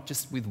theory, not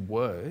just with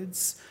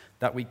words,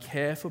 that we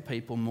care for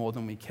people more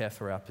than we care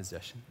for our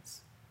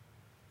possessions?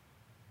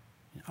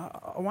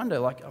 I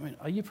wonder,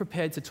 are you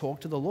prepared to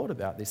talk to the Lord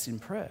about this in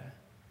prayer?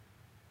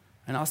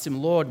 And ask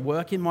him, Lord,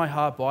 work in my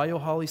heart by your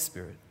Holy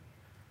Spirit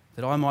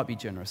that I might be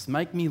generous.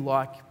 Make me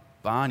like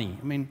Barney.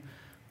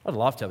 I'd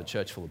love to have a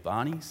church full of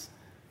Barneys.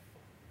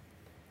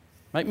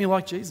 Make me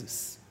like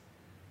Jesus,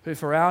 who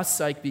for our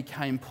sake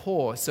became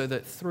poor so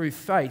that through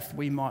faith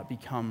we might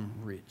become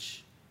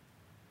rich.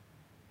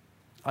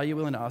 Are you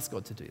willing to ask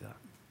God to do that?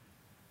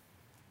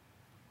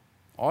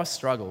 I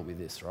struggle with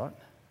this, right?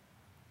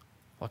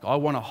 I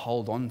want to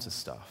hold on to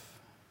stuff.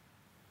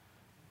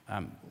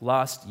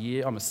 Last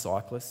year, I'm a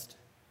cyclist.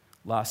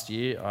 Last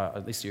year,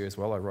 this year as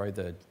well, I rode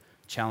the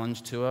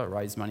Challenge Tour,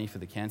 raised money for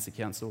the Cancer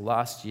Council.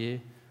 Last year,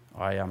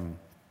 I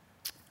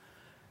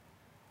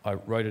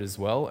rode it as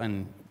well,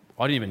 and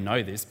I didn't even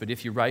know this, but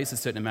if you raised a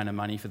certain amount of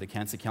money for the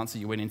Cancer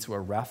Council, you went into a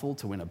raffle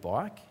to win a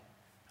bike.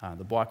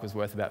 The bike was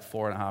worth about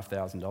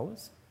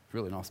 $4,500.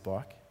 Really nice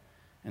bike.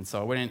 And so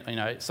I went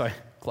in,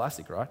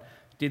 classic, right?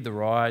 Did the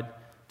ride.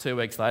 2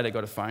 weeks later,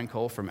 got a phone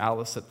call from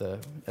Alice at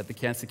the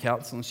Cancer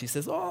Council, and she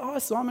says, "Oh, hi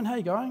Simon, how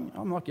you going?"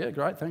 I'm like, "Yeah,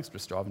 great, thanks,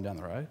 just driving down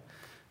the road."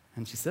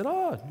 And she said,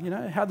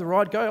 how'd the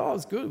ride go? "Oh, it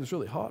was good, it was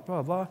really hot,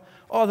 blah, blah."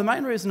 "Oh, the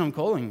main reason I'm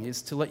calling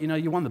is to let you know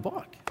you won the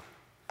bike."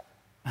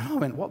 And I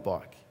went, "What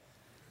bike?"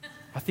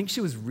 I think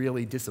she was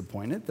really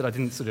disappointed that I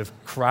didn't sort of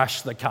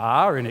crash the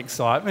car in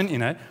excitement,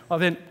 I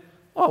went,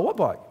 "Oh, what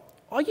bike?"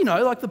 "Oh,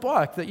 like the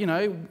bike that,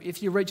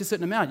 if you reach a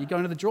certain amount, you go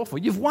into the draw for.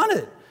 You've won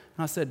it." And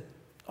I said,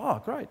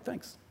 "Oh, great,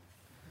 thanks."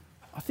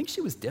 I think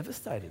she was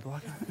devastated.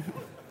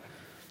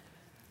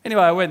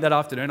 Anyway, I went that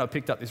afternoon. I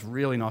picked up this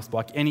really nice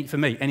bike. For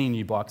me, any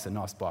new bike's a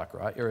nice bike,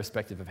 right?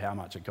 Irrespective of how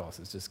much it costs,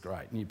 it's just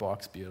great. New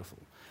bike's beautiful.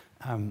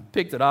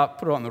 Picked it up,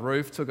 put it on the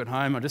roof, took it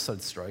home. I just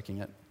started stroking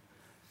it.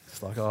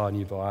 It's like, oh,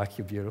 new bike,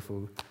 you're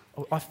beautiful.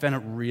 I found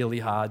it really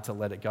hard to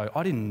let it go.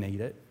 I didn't need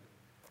it.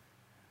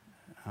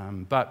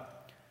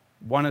 But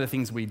one of the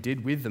things we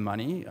did with the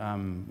money,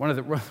 one of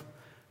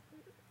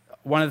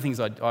the things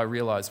I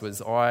realised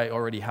was I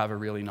already have a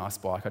really nice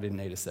bike. I didn't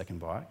need a second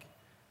bike.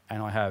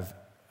 And I have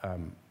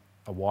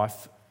a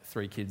wife,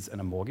 3 kids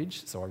and a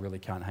mortgage, so I really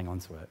can't hang on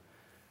to it.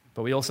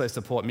 But we also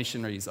support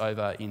missionaries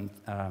over in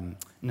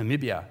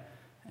Namibia,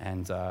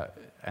 and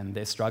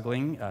they're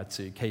struggling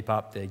to keep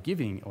up their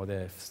giving or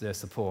their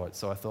support.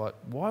 So I thought,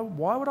 why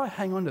would I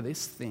hang on to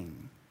this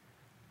thing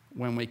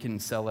when we can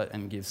sell it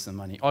and give some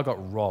money? I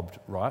got robbed,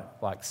 right?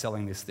 Like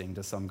selling this thing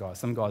to some guys.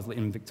 Some guys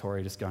in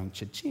Victoria just going,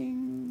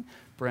 cha-ching,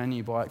 brand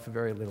new bike for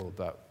very little.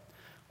 But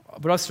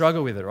I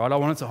struggle with it, right? I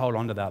wanted to hold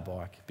on to that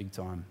bike big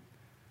time.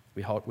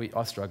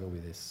 I struggle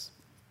with this.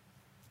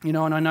 You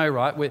know, and I know,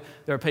 right,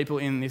 there are people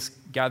in this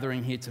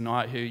gathering here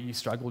tonight who you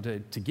struggle to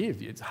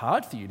give. It's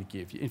hard for you to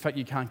give. In fact,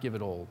 you can't give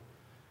it all.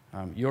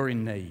 You're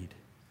in need.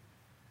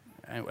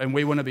 And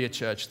we want to be a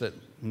church that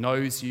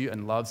knows you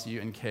and loves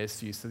you and cares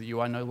for you so that you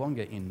are no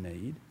longer in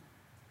need.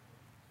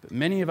 But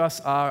many of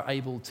us are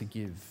able to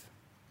give.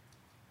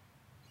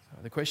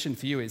 The question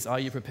for you is, are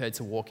you prepared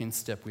to walk in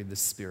step with the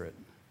Spirit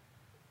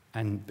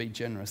and be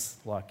generous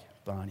like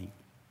Barney?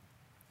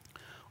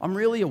 I'm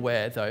really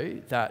aware,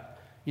 though, that,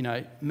 you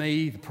know,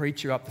 me, the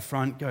preacher up the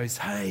front, goes,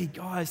 hey,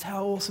 guys,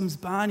 how awesome's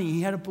Barney?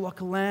 He had a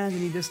block of land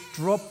and he just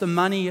dropped the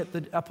money at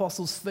the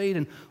apostles' feet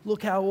and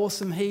look how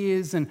awesome he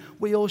is and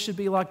we all should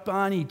be like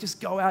Barney.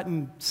 Just go out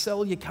and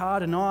sell your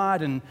car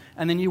tonight. And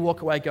then you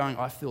walk away going,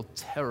 I feel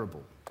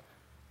terrible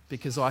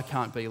because I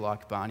can't be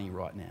like Barney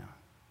right now.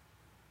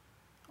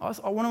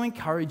 I want to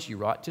encourage you,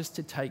 right, just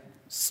to take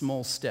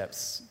small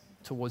steps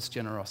towards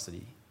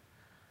generosity.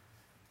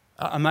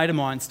 A mate of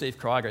mine, Steve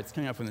Krieger, it's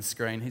coming up on the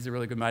screen. He's a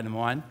really good mate of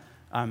mine.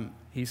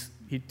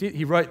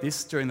 He wrote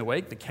this during the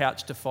week, the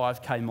Couch to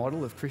 5K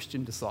model of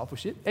Christian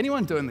discipleship.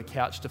 Anyone doing the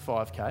Couch to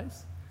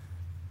 5Ks?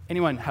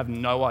 Anyone have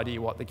no idea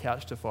what the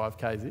Couch to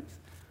 5Ks is?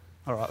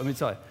 All right, let me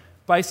tell you.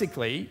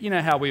 Basically, you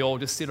know how we all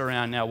just sit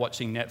around now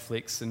watching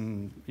Netflix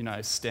and, you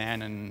know,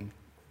 Stan and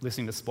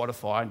listening to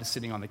Spotify and just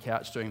sitting on the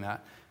couch doing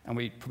that, and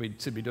we probably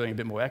should be doing a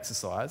bit more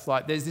exercise.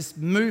 Like, there's this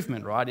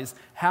movement, right, is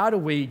how do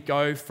we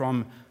go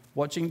from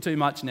watching too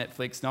much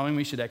Netflix, knowing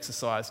we should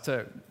exercise,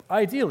 to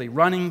ideally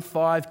running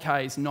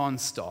 5Ks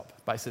non-stop.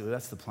 Basically,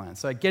 that's the plan.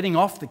 So getting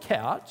off the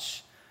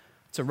couch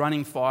to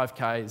running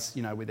 5Ks,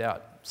 you know,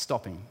 without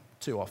stopping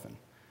too often.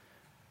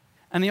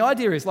 And the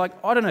idea is, like,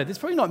 I don't know, there's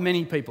probably not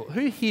many people.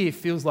 Who here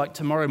feels like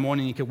tomorrow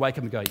morning you could wake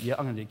up and go, yeah,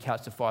 I'm going to do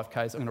couch to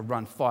 5Ks, I'm going to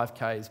run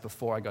 5Ks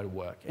before I go to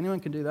work? Anyone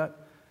can do that?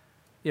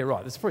 Yeah,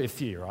 right, there's probably a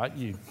few, right?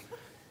 You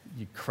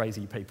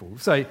crazy people.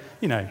 So,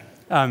 you know,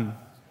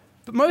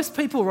 but most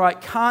people, right,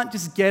 can't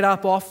just get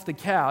up off the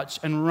couch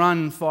and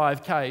run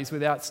 5Ks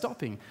without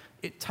stopping.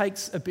 It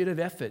takes a bit of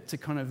effort to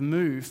kind of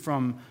move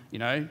from, you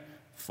know,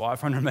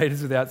 500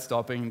 metres without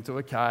stopping to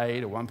a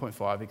K to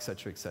 1.5,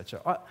 etc.,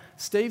 etc.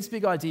 Steve's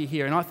big idea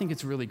here, and I think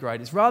it's really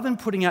great, is rather than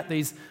putting out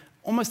these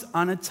almost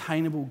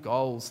unattainable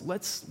goals, why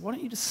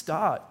don't you just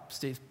start,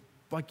 Steve,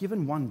 by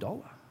giving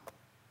 $1?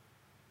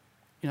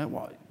 You know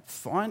what?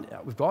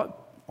 We've got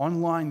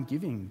online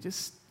giving.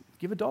 Just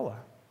give $1.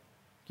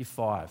 Give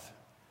 $5.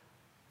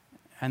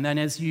 And then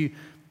as you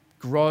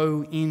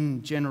grow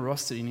in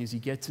generosity and as you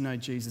get to know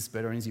Jesus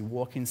better and as you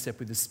walk in step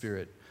with the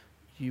Spirit,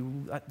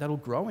 that'll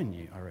grow in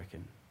you, I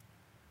reckon.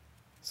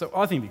 So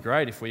I think it'd be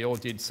great if we all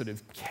did sort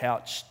of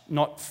couch,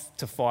 not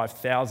to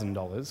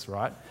 $5,000,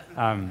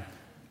 right?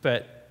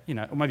 But, you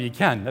know, or maybe you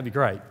can, that'd be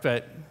great.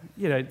 But,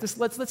 you know, just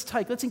let's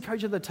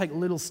encourage each other to take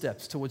little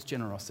steps towards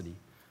generosity.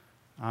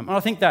 And I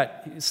think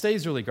that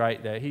Steve's really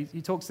great there.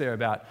 He talks there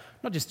about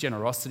not just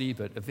generosity,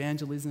 but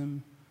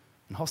evangelism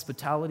and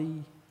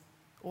hospitality,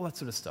 all that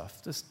sort of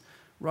stuff. Just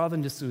rather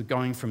than just sort of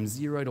going from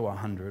 0 to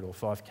 100 or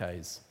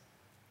 5Ks,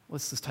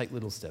 let's just take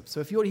little steps.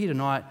 So if you're here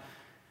tonight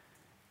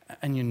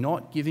and you're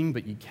not giving,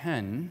 but you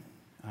can,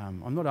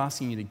 I'm not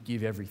asking you to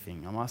give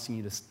everything. I'm asking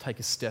you to take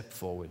a step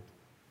forward.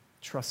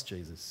 Trust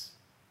Jesus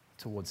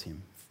towards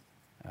him.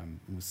 And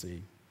we'll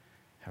see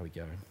how we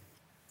go.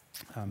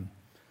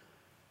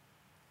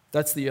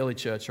 That's the early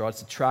church, right?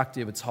 It's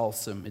attractive, it's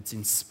wholesome, it's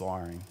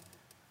inspiring.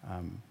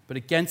 But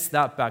against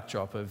that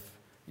backdrop of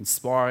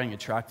inspiring,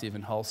 attractive,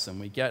 and wholesome,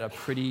 we get a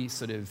pretty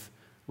sort of,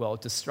 well,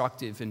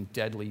 destructive and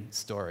deadly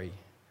story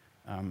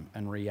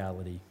and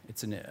reality.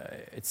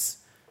 It's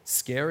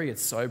scary,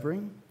 it's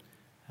sobering.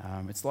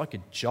 It's like a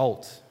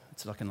jolt.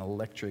 It's like an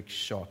electric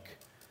shock.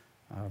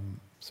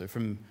 So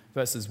from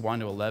verses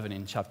 1 to 11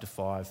 in chapter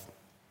 5,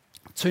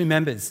 2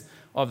 members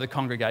of the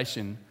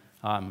congregation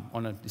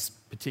on this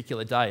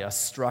particular day are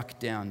struck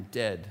down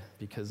dead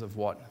because of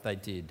what they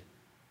did.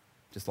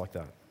 Just like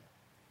that.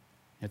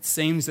 It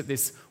seems that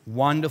this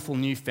wonderful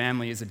new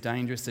family is a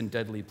dangerous and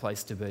deadly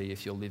place to be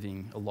if you're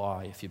living a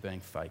lie, if you're being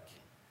fake.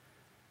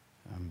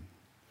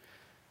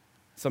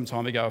 Some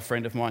time ago, a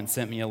friend of mine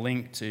sent me a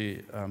link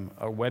to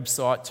a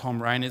website,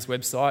 Tom Rainer's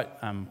website,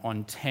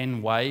 on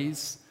 10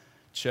 ways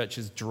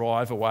churches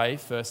drive away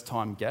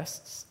first-time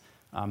guests.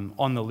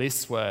 On the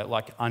list were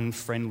like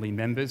unfriendly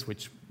members,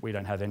 which we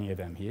don't have any of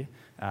them here.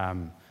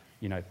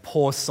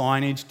 Poor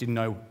signage, didn't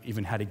know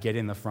even how to get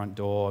in the front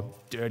door,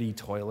 dirty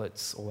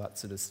toilets, all that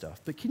sort of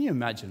stuff. But can you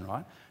imagine,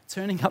 right,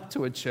 turning up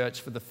to a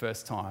church for the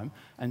first time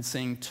and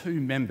seeing 2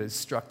 members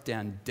struck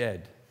down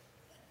dead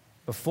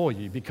before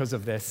you because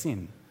of their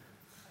sin?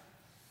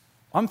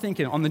 I'm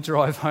thinking on the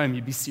drive home,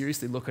 you'd be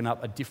seriously looking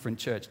up a different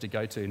church to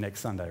go to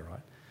next Sunday,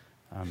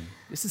 right?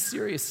 This is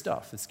serious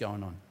stuff that's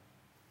going on.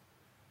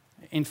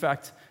 In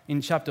fact,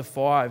 in chapter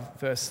 5,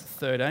 verse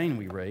 13,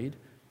 we read,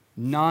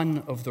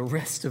 none of the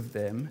rest of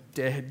them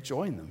dared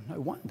join them. No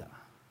wonder.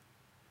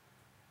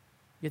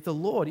 Yet the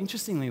Lord,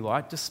 interestingly,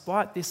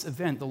 despite this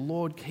event, the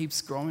Lord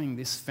keeps growing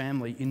this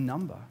family in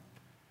number.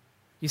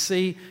 You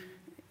see,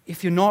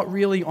 if you're not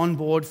really on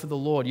board for the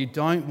Lord, you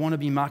don't want to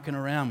be mucking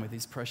around with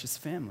his precious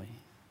family.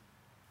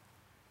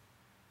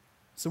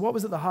 So what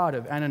was at the heart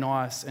of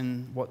Ananias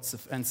and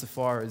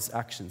Sapphira's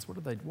actions? What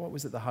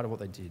was at the heart of what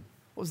they did?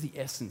 What was the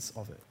essence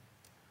of it?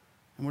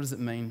 And what does it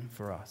mean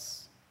for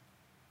us?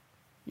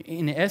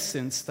 In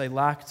essence, they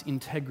lacked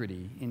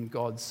integrity in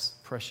God's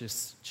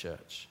precious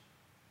church.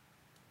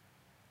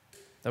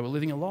 They were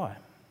living a lie.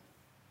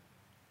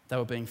 They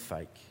were being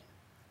fake,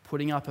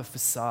 putting up a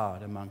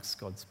facade amongst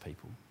God's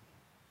people.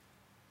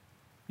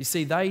 You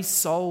see, they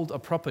sold a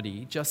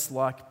property just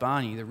like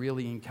Barney, the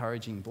really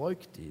encouraging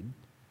bloke, did.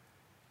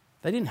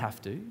 They didn't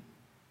have to.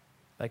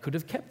 They could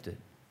have kept it.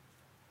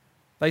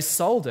 They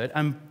sold it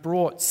and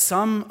brought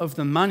some of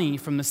the money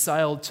from the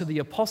sale to the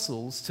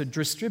apostles to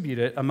distribute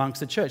it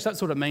amongst the church.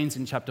 That's what it means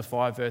in chapter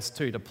 5, verse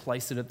 2, to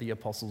place it at the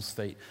apostles'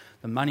 feet.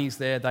 The money's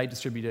there, they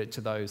distribute it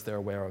to those they're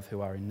aware of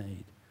who are in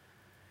need.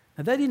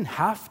 Now, they didn't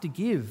have to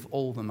give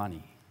all the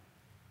money.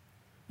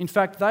 In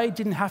fact, they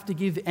didn't have to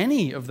give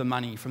any of the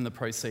money from the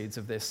proceeds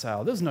of their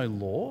sale. There's no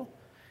law.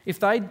 If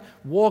they'd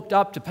walked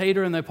up to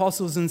Peter and the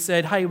apostles and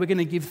said, hey, we're going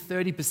to give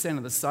 30%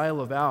 of the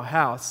sale of our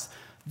house,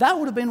 that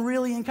would have been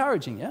really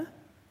encouraging, yeah?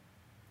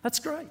 That's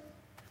great.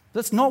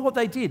 That's not what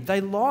they did.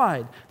 They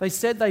lied. They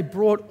said they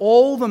brought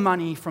all the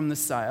money from the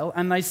sale,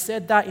 and they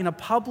said that in a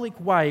public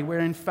way where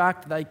in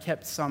fact they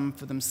kept some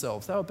for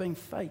themselves. They were being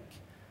fake.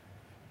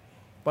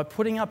 By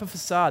putting up a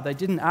facade, they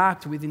didn't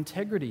act with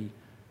integrity.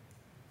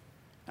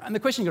 And the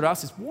question you've got to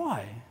ask is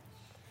why?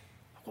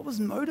 What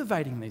was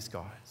motivating these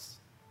guys?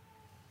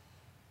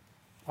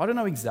 I don't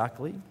know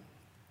exactly.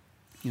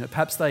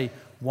 Perhaps they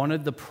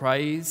wanted the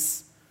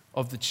praise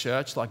of the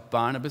church like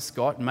Barnabas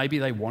got. Maybe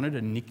they wanted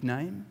a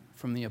nickname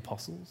from the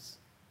apostles.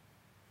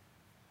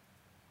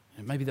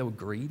 And maybe they were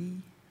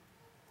greedy.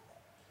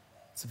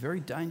 It's a very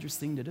dangerous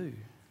thing to do.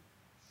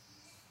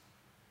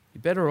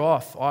 You're better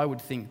off, I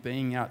would think,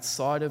 being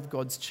outside of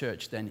God's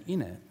church than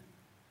in it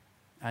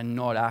and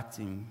not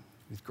acting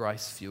with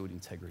grace-fueled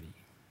integrity.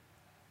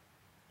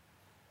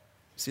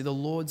 See, the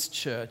Lord's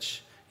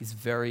church is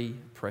very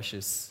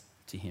precious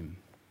to him.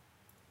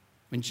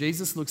 When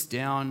Jesus looks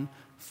down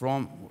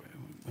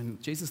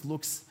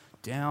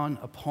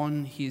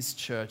upon his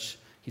church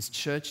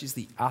is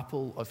the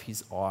apple of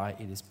his eye.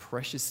 It is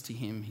precious to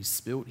him. He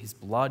spilt his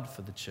blood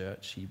for the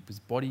church. His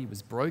body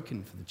was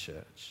broken for the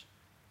church.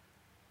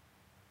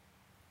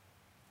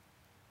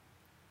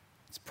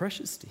 It's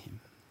precious to him.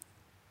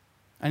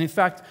 And in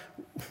fact,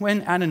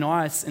 when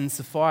Ananias and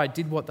Sapphira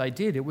did what they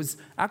did, it was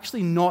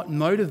actually not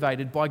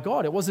motivated by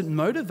God. It wasn't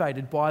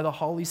motivated by the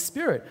Holy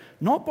Spirit.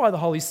 Not by the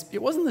Holy Spirit.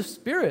 It wasn't the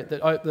Spirit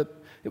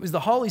it was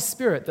the Holy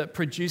Spirit that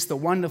produced the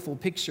wonderful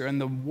picture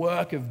and the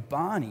work of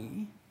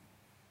Barney.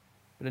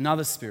 But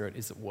another spirit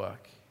is at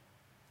work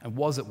and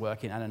was at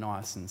work in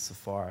Ananias and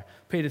Sapphira.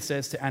 Peter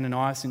says to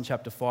Ananias in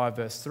chapter 5,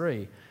 verse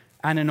 3,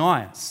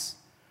 Ananias,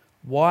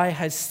 why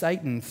has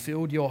Satan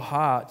filled your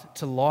heart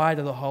to lie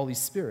to the Holy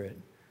Spirit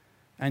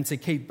and to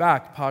keep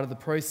back part of the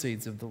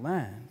proceeds of the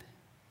land?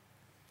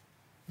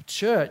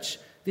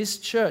 This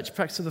church,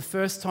 perhaps for the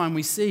first time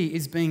we see,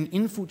 is being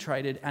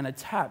infiltrated and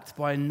attacked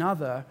by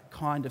another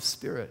kind of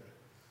spirit.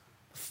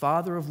 The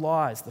father of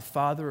lies, the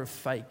father of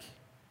fake,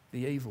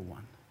 the evil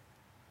one.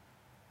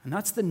 And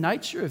that's the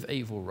nature of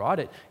evil,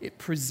 right? It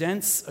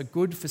presents a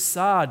good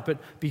facade, but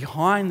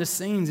behind the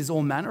scenes is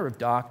all manner of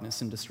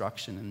darkness and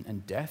destruction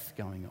and death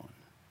going on.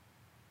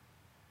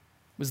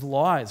 It was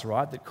lies,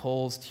 right, that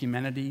caused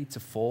humanity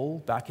to fall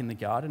back in the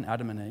garden,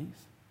 Adam and Eve.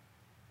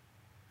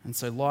 And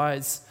so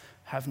lies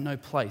have no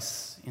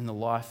place in the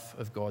life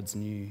of God's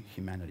new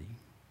humanity.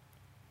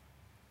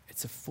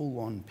 It's a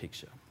full-on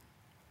picture.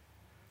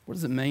 What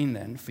does it mean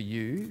then for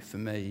you, for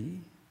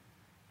me,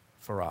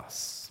 for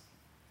us?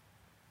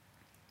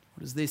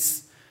 What does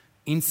this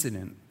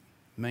incident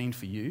mean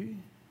for you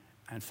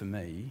and for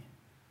me,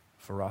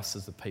 for us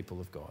as the people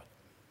of God?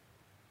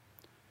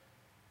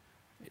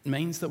 It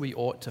means that we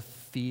ought to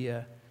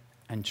fear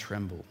and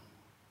tremble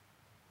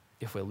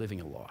if we're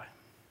living a lie.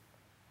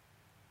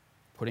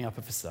 putting up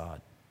a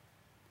facade,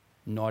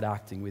 not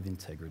acting with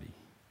integrity.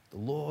 The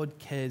Lord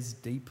cares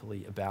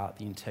deeply about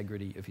the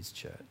integrity of his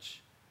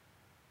church.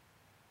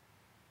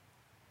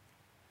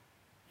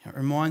 It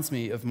reminds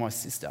me of my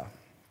sister.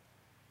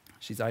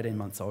 She's 18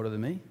 months older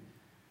than me.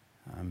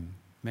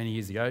 Many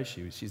years ago,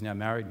 she's now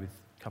married with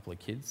a couple of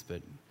kids,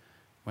 but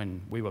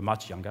when we were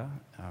much younger,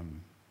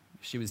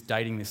 she was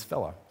dating this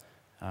fella.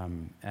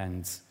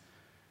 And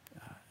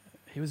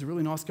he was a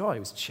really nice guy. He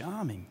was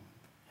charming.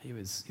 He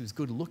was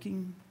good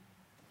looking.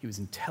 He was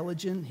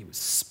intelligent. He was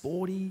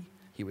sporty.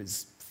 He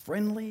was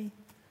friendly.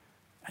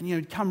 And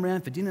he'd come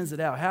round for dinners at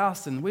our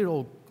house, and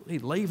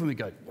he'd leave and we'd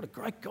go, "What a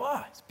great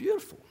guy. He's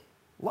beautiful.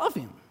 Love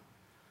him.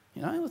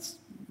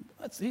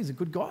 He's a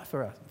good guy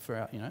for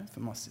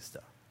my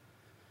sister."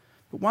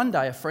 But one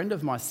day, a friend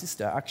of my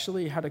sister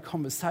actually had a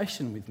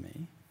conversation with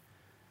me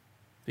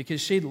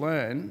because she'd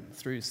learned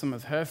through some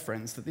of her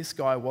friends that this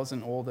guy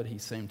wasn't all that he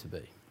seemed to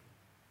be.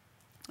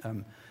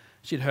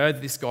 She'd heard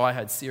that this guy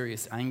had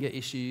serious anger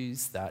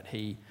issues, that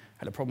he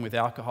had a problem with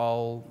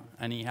alcohol,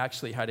 and he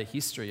actually had a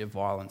history of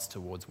violence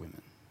towards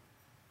women.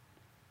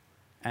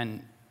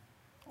 And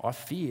I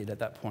feared at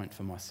that point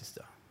for my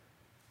sister.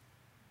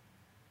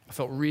 I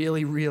felt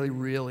really, really,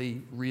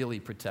 really, really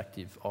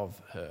protective of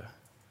her.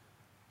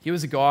 He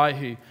was a guy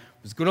who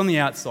was good on the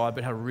outside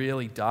but had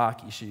really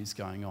dark issues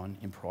going on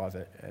in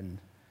private, and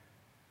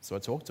so I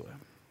talked to her.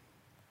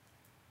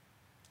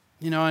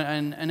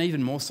 And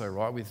even more so,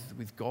 right,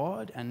 with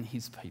God and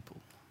his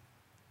people.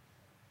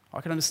 I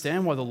can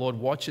understand why the Lord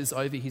watches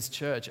over his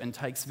church and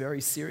takes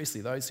very seriously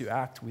those who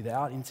act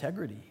without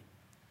integrity.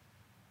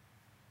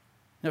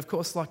 Now, of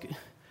course,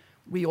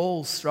 we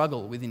all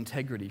struggle with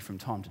integrity from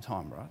time to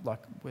time, right?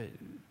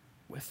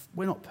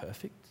 We're not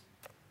perfect.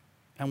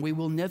 And we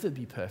will never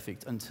be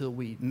perfect until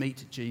we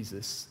meet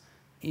Jesus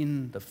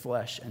in the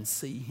flesh and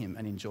see him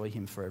and enjoy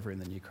him forever in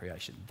the new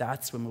creation.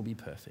 That's when we'll be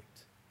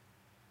perfect.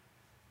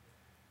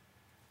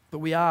 But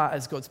we are,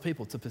 as God's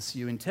people, to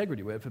pursue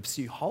integrity. We're to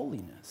pursue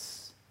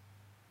holiness.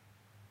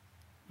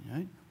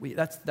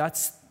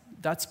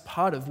 That's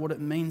part of what it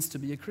means to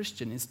be a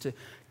Christian, is to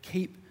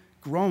keep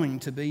growing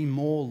to be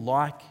more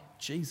like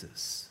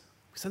Jesus.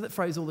 We say that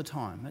phrase all the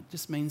time. That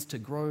just means to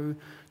grow,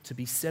 to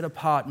be set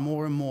apart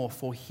more and more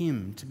for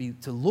him,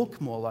 to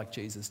look more like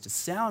Jesus, to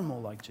sound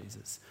more like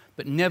Jesus,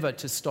 but never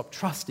to stop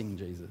trusting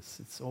Jesus.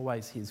 It's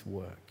always his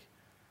work.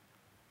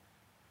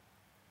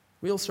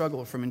 We all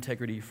struggle from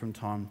integrity from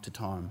time to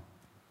time.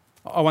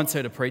 I once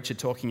heard a preacher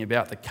talking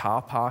about the car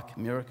park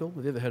miracle.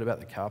 Have you ever heard about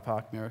the car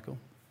park miracle?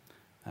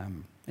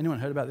 Anyone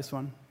heard about this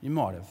one? You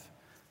might have.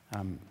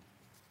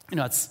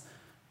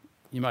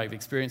 You may have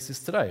experienced this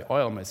today. I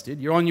almost did.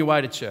 You're on your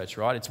way to church,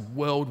 right? It's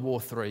World War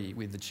III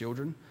with the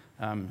children.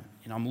 I'm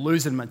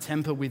losing my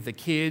temper with the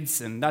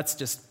kids, and that's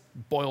just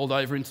boiled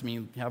over into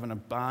me having a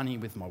Barney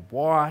with my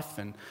wife,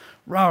 and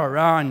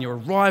rah, and you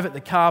arrive at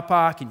the car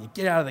park, and you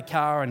get out of the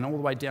car, and all the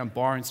way down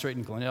Byron Street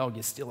in Glenelg,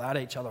 you're still at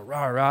each other,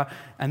 rah,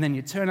 and then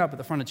you turn up at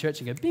the front of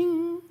church and go,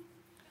 bing,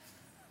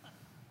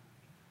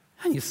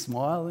 and you're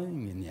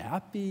smiling, and you're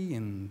happy,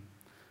 and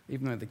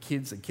even though the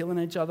kids are killing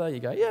each other,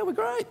 you go, yeah, we're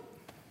great.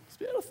 It's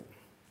beautiful.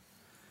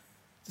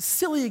 It's a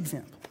silly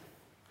example.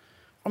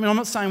 I'm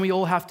not saying we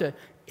all have to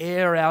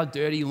air our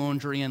dirty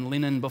laundry and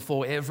linen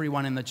before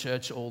everyone in the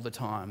church all the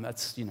time.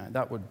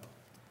 That would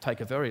take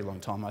a very long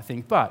time, I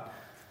think. But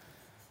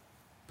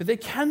there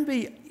can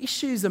be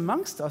issues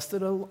amongst us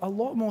that are a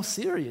lot more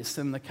serious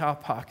than the car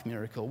park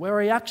miracle, where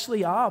we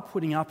actually are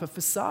putting up a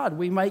facade.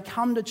 We may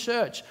come to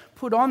church,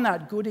 put on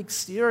that good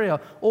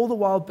exterior, all the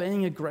while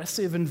being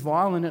aggressive and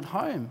violent at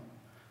home.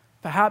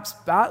 Perhaps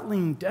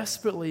battling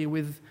desperately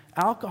with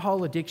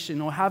alcohol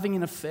addiction, or having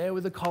an affair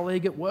with a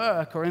colleague at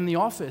work or in the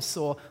office,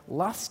 or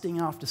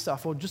lusting after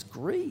stuff, or just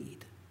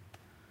greed.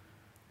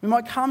 We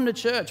might come to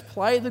church,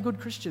 play the good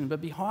Christian, but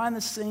behind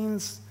the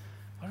scenes,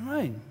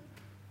 we're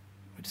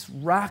just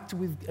racked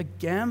with a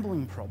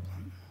gambling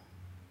problem.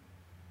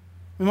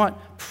 We might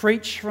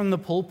preach from the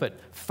pulpit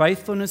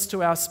faithfulness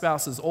to our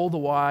spouses, all the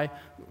while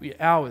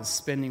hours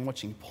spending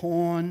watching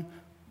porn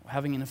or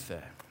having an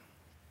affair.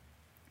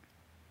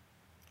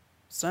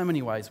 So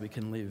many ways we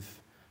can live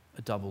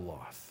a double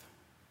life,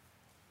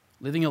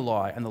 living a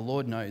lie, and the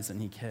Lord knows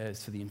and he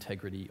cares for the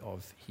integrity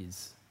of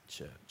his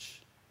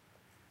church.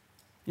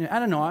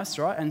 Ananias,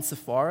 right, and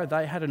Sapphira,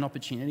 they had an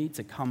opportunity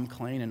to come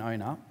clean and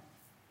own up.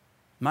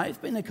 May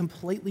have been a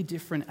completely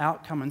different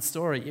outcome and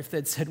story if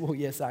they'd said, well,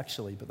 yes,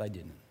 actually, but they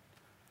didn't.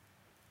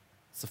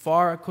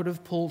 Sapphira could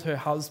have pulled her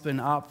husband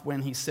up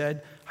when he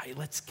said, hey,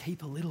 let's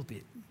keep a little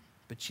bit,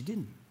 but she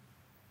didn't.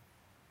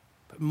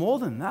 But more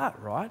than that,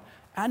 right,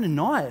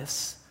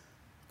 Ananias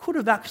could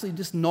have actually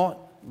just not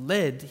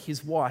led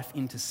his wife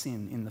into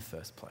sin in the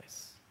first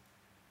place.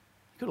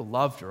 He could have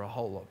loved her a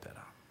whole lot better.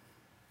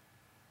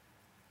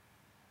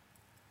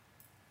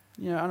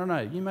 I don't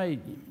know, you may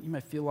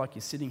feel like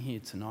you're sitting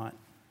here tonight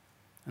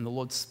and the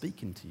Lord's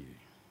speaking to you.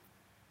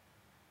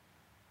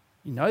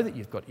 You know that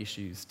you've got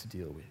issues to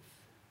deal with.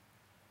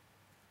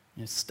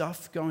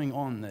 Stuff going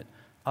on that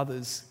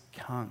others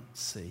can't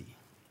see.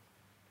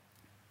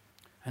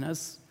 And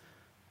as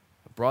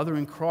a Brother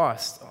in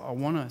Christ, I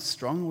want to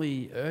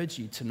strongly urge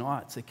you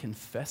tonight to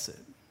confess it.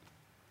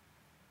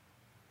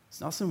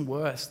 It's nothing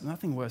worse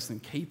than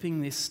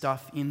keeping this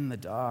stuff in the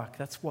dark.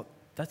 That's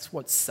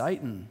what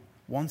Satan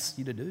wants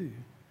you to do.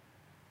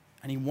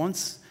 And he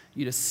wants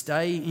you to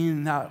stay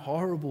in that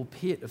horrible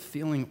pit of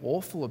feeling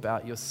awful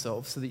about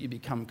yourself so that you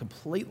become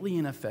completely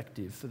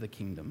ineffective for the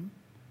kingdom,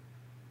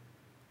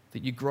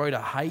 that you grow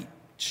to hate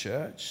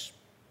church,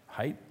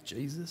 hate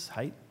Jesus,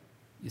 hate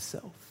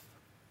yourself.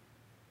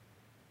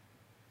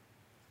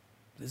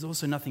 There's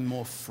also nothing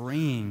more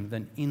freeing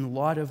than, in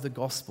light of the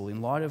gospel,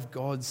 in light of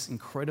God's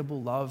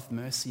incredible love,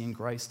 mercy, and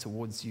grace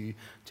towards you,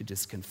 to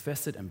just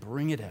confess it and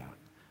bring it out.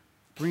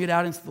 Bring it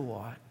out into the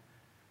light,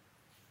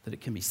 that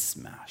it can be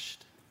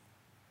smashed.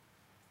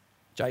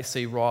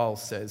 J.C. Ryle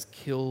says,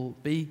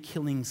 be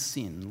killing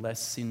sin,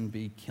 lest sin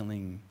be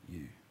killing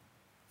you.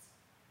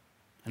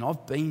 And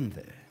I've been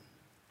there.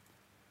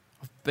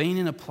 I've been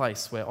in a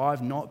place where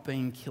I've not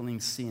been killing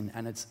sin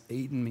and it's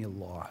eaten me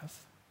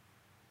alive.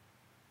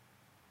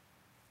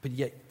 But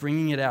yet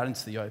bringing it out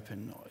into the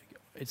open,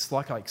 it's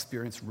like I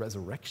experienced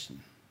resurrection.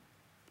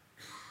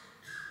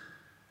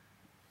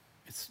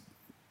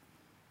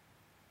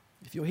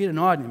 If you're here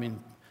tonight and you've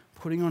been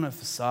putting on a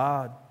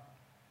facade,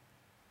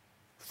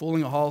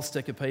 fooling a whole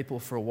stack of people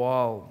for a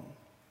while,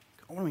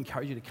 I want to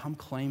encourage you to come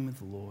clean with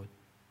the Lord.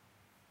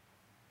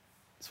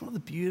 It's one of the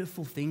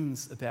beautiful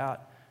things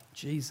about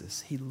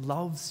Jesus. He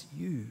loves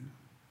you.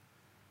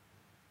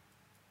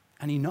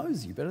 And he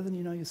knows you better than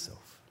you know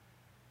yourself.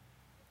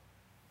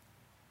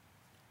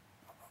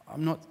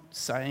 I'm not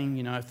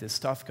saying, if there's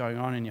stuff going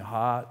on in your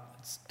heart,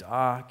 it's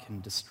dark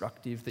and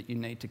destructive, that you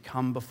need to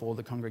come before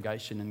the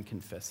congregation and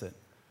confess it.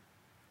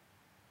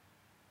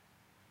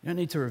 You don't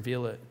need to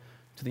reveal it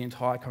to the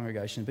entire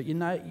congregation, but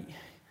I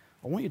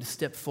want you to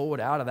step forward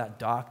out of that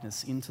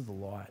darkness into the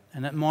light.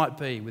 And that might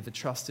be with a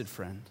trusted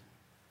friend,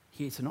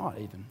 here tonight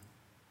even.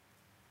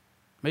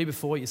 Maybe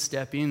before you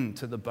step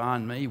into the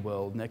Banh Mi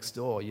world next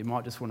door, you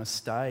might just want to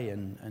stay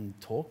and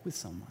talk with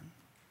someone,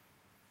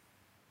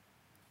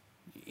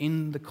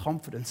 in the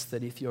confidence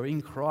that if you're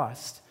in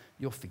Christ,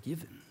 you're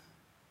forgiven.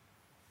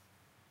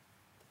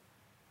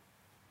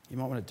 You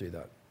might want to do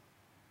that.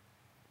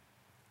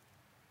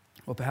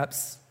 Or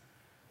perhaps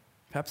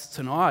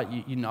tonight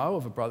you know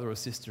of a brother or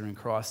sister in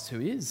Christ who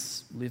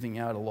is living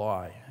out a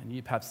lie, and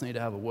you perhaps need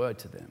to have a word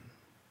to them,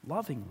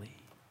 lovingly,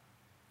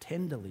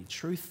 tenderly,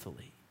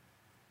 truthfully.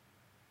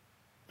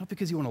 Not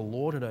because you want to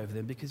lord it over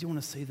them, because you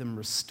want to see them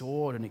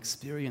restored and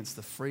experience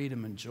the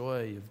freedom and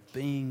joy of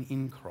being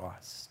in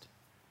Christ.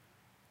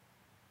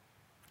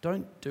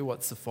 Don't do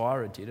what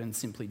Sapphira did and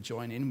simply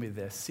join in with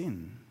their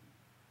sin.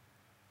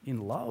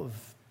 In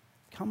love,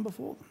 come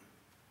before them,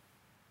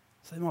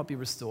 so they might be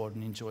restored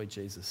and enjoy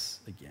Jesus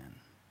again.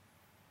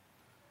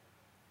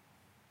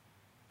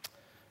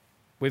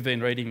 We've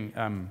been reading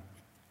and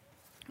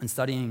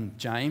studying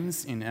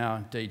James in our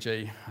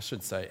DG. I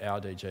should say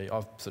our DG.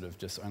 I've sort of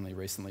just only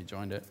recently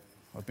joined it.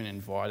 I've been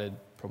invited,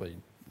 probably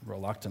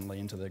reluctantly,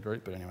 into their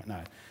group, but anyway,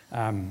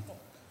 no.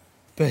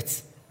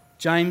 But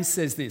James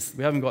says this.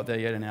 We haven't got there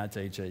yet in our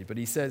DG, but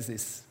he says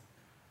this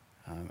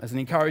as an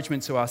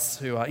encouragement to us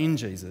who are in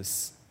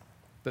Jesus,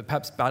 but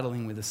perhaps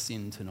battling with a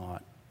sin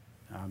tonight.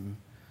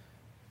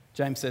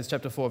 James says,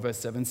 chapter 4, verse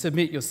 7,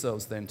 "Submit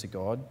yourselves then to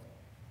God.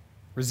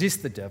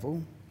 Resist the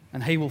devil,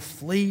 and he will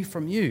flee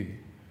from you.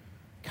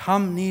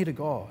 Come near to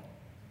God,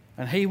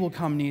 and he will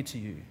come near to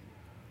you.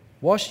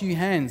 Wash your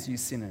hands, you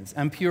sinners,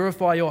 and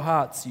purify your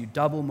hearts, you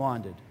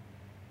double-minded.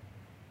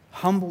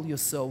 Humble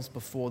yourselves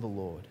before the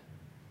Lord,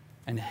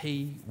 and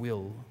he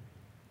will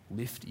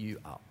lift you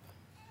up."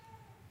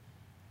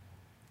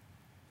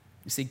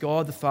 You see,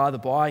 God the Father,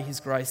 by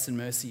his grace and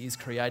mercy, is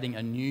creating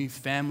a new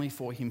family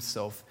for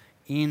himself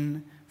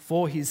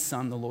for his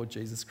Son, the Lord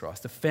Jesus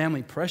Christ. A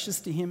family precious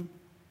to him,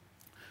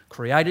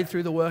 created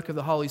through the work of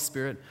the Holy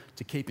Spirit,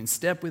 to keep in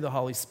step with the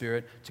Holy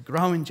Spirit, to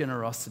grow in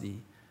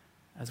generosity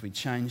as we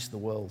change the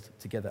world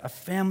together. A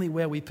family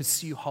where we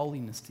pursue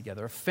holiness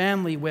together. A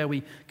family where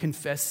we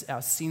confess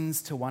our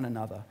sins to one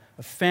another.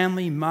 A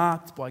family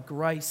marked by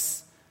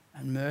grace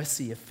and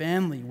mercy. A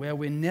family where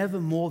we're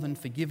never more than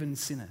forgiven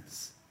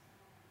sinners.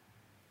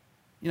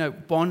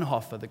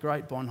 Bonhoeffer, the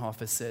great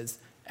Bonhoeffer, says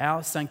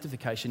our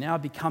sanctification, our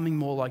becoming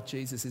more like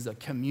Jesus, is a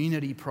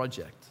community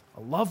project.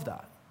 I love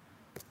that.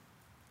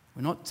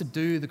 We're not to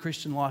do the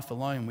Christian life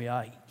alone. We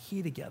are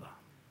here together.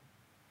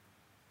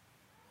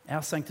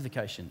 Our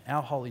sanctification,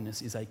 our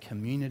holiness is a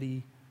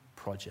community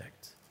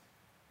project.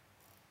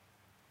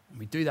 And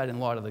we do that in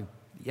light of the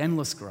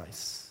endless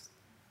grace,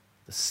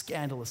 the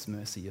scandalous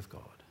mercy of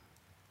God.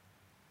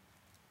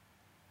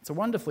 It's a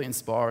wonderfully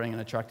inspiring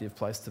and attractive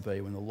place to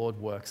be when the Lord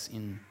works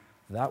in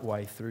that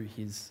way through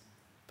his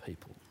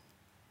people.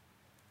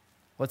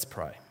 Let's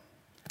pray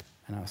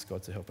and ask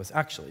God to help us.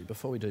 Actually,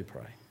 before we do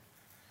pray,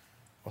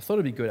 I thought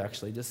it'd be good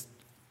just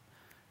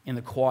in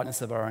the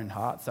quietness of our own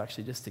hearts,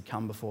 just to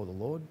come before the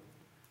Lord.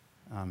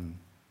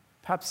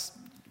 Perhaps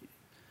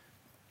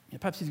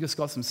you've just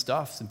got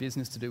some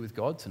business to do with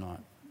God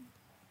tonight.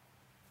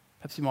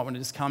 Perhaps you might want to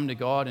just come to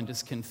God and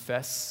just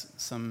confess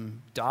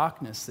some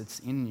darkness that's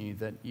in you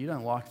that you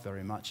don't like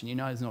very much and you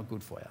know is not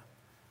good for you.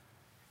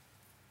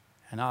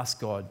 And ask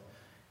God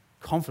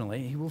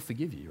confidently, he will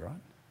forgive you,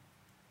 right?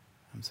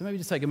 So maybe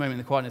just take a moment in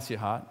the quietness of your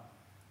heart,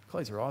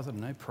 close your eyes, I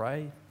don't know,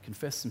 pray,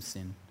 confess some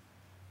sin,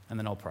 and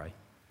then I'll pray.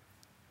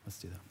 Let's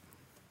do that.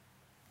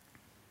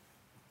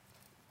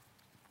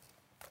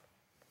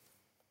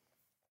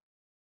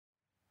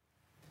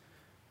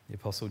 The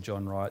Apostle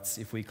John writes,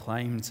 "If we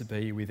claim to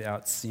be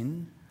without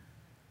sin,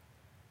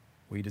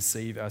 we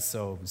deceive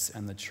ourselves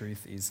and the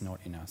truth is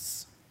not in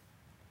us.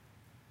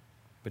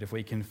 But if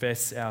we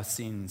confess our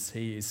sins,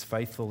 he is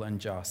faithful and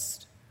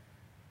just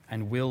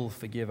and will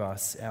forgive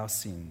us our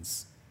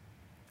sins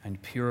and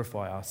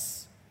purify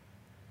us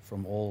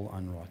from all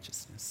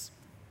unrighteousness."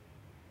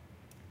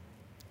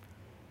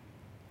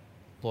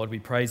 Lord, we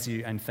praise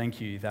you and thank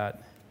you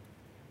that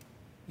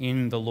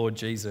in the Lord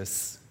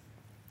Jesus,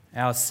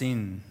 our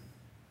sin,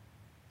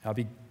 our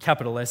big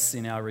capital S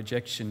in our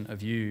rejection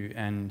of you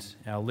and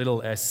our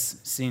little s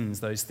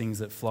sins, those things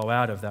that flow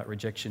out of that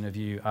rejection of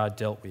you, are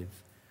dealt with,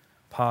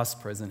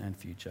 past, present, and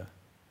future.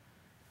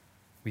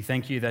 We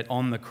thank you that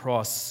on the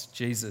cross,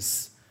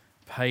 Jesus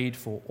paid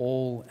for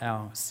all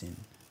our sin.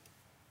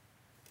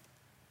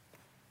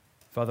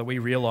 Father, we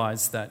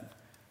realise that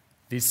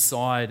this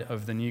side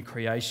of the new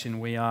creation,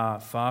 we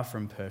are far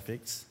from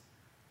perfect.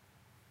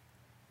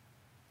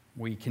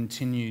 We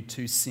continue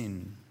to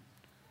sin.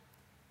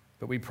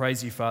 But we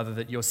praise you, Father,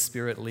 that your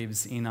Spirit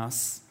lives in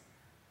us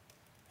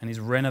and is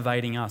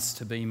renovating us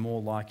to be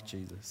more like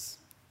Jesus.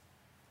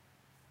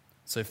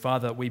 So,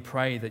 Father, we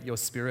pray that your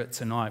Spirit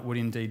tonight would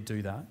indeed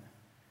do that.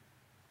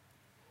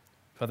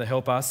 Father,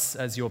 help us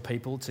as your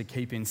people to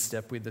keep in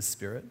step with the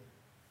Spirit.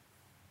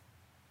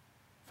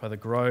 Father,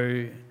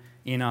 grow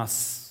in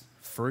us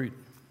fruit.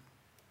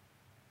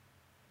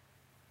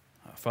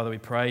 Father, we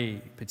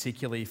pray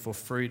particularly for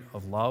fruit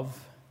of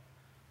love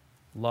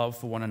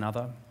for one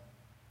another,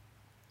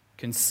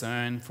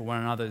 concern for one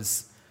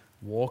another's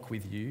walk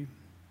with you.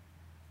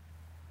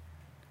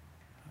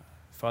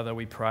 Father,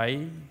 we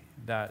pray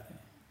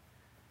that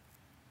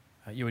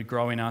you would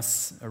grow in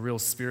us a real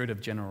spirit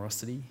of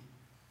generosity.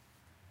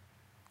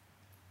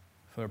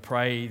 Father, I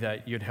pray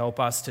that you'd help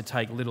us to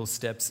take little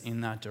steps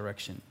in that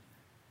direction.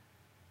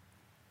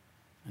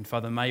 And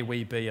Father, may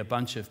we be a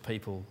bunch of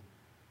people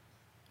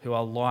who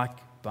are like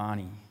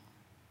Barney,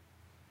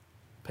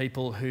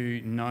 people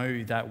who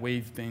know that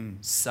we've been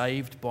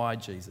saved by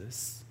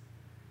Jesus,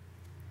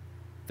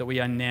 that we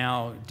are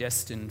now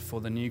destined for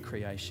the new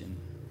creation.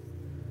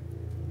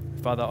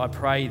 Father, I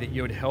pray that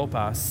you would help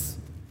us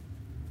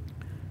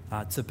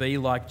to be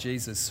like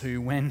Jesus,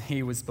 who, when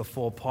he was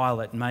before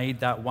Pilate, made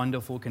that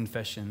wonderful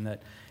confession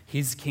that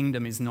his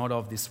kingdom is not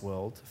of this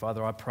world.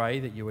 Father, I pray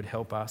that you would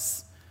help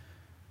us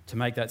to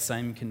make that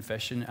same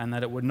confession, and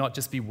that it would not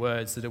just be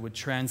words, that it would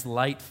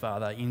translate,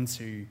 Father,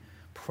 into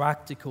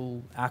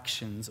practical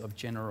actions of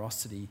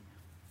generosity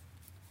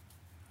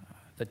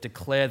that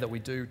declare that we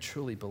do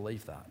truly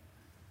believe that.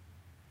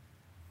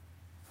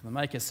 Father,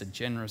 make us a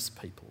generous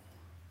people.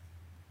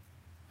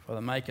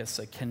 Father, make us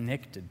a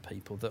connected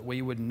people, that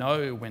we would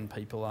know when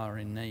people are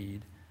in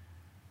need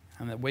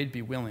and that we'd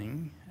be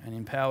willing and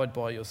empowered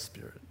by your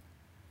Spirit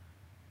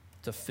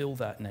to fill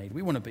that need.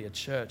 We want to be a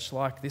church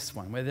like this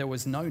one, where there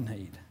was no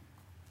need,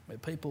 where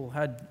people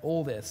had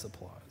all their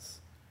supplies.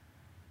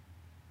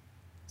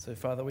 So,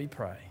 Father, we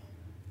pray,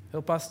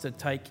 help us to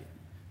take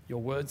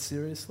your word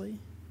seriously.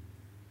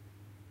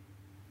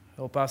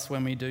 Help us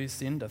when we do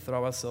sin to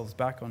throw ourselves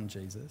back on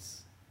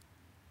Jesus.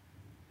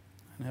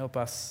 And help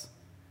us,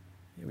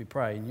 we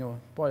pray,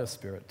 by your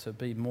Spirit, to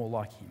be more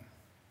like him,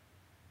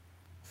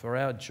 for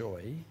our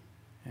joy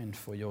and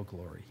for your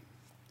glory.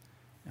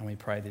 And we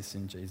pray this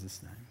in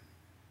Jesus' name.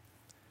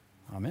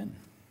 Amen.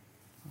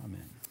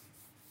 Amen.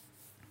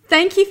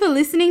 Thank you for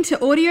listening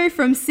to audio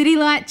from City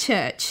Light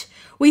Church.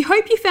 We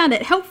hope you found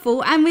it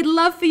helpful, and we'd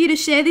love for you to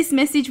share this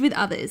message with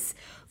others.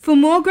 For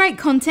more great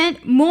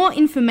content, more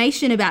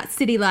information about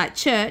City Light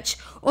Church,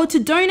 or to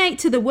donate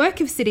to the work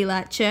of City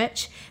Light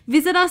Church,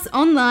 visit us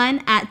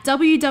online at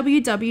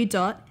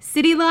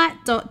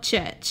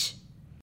www.citylight.church.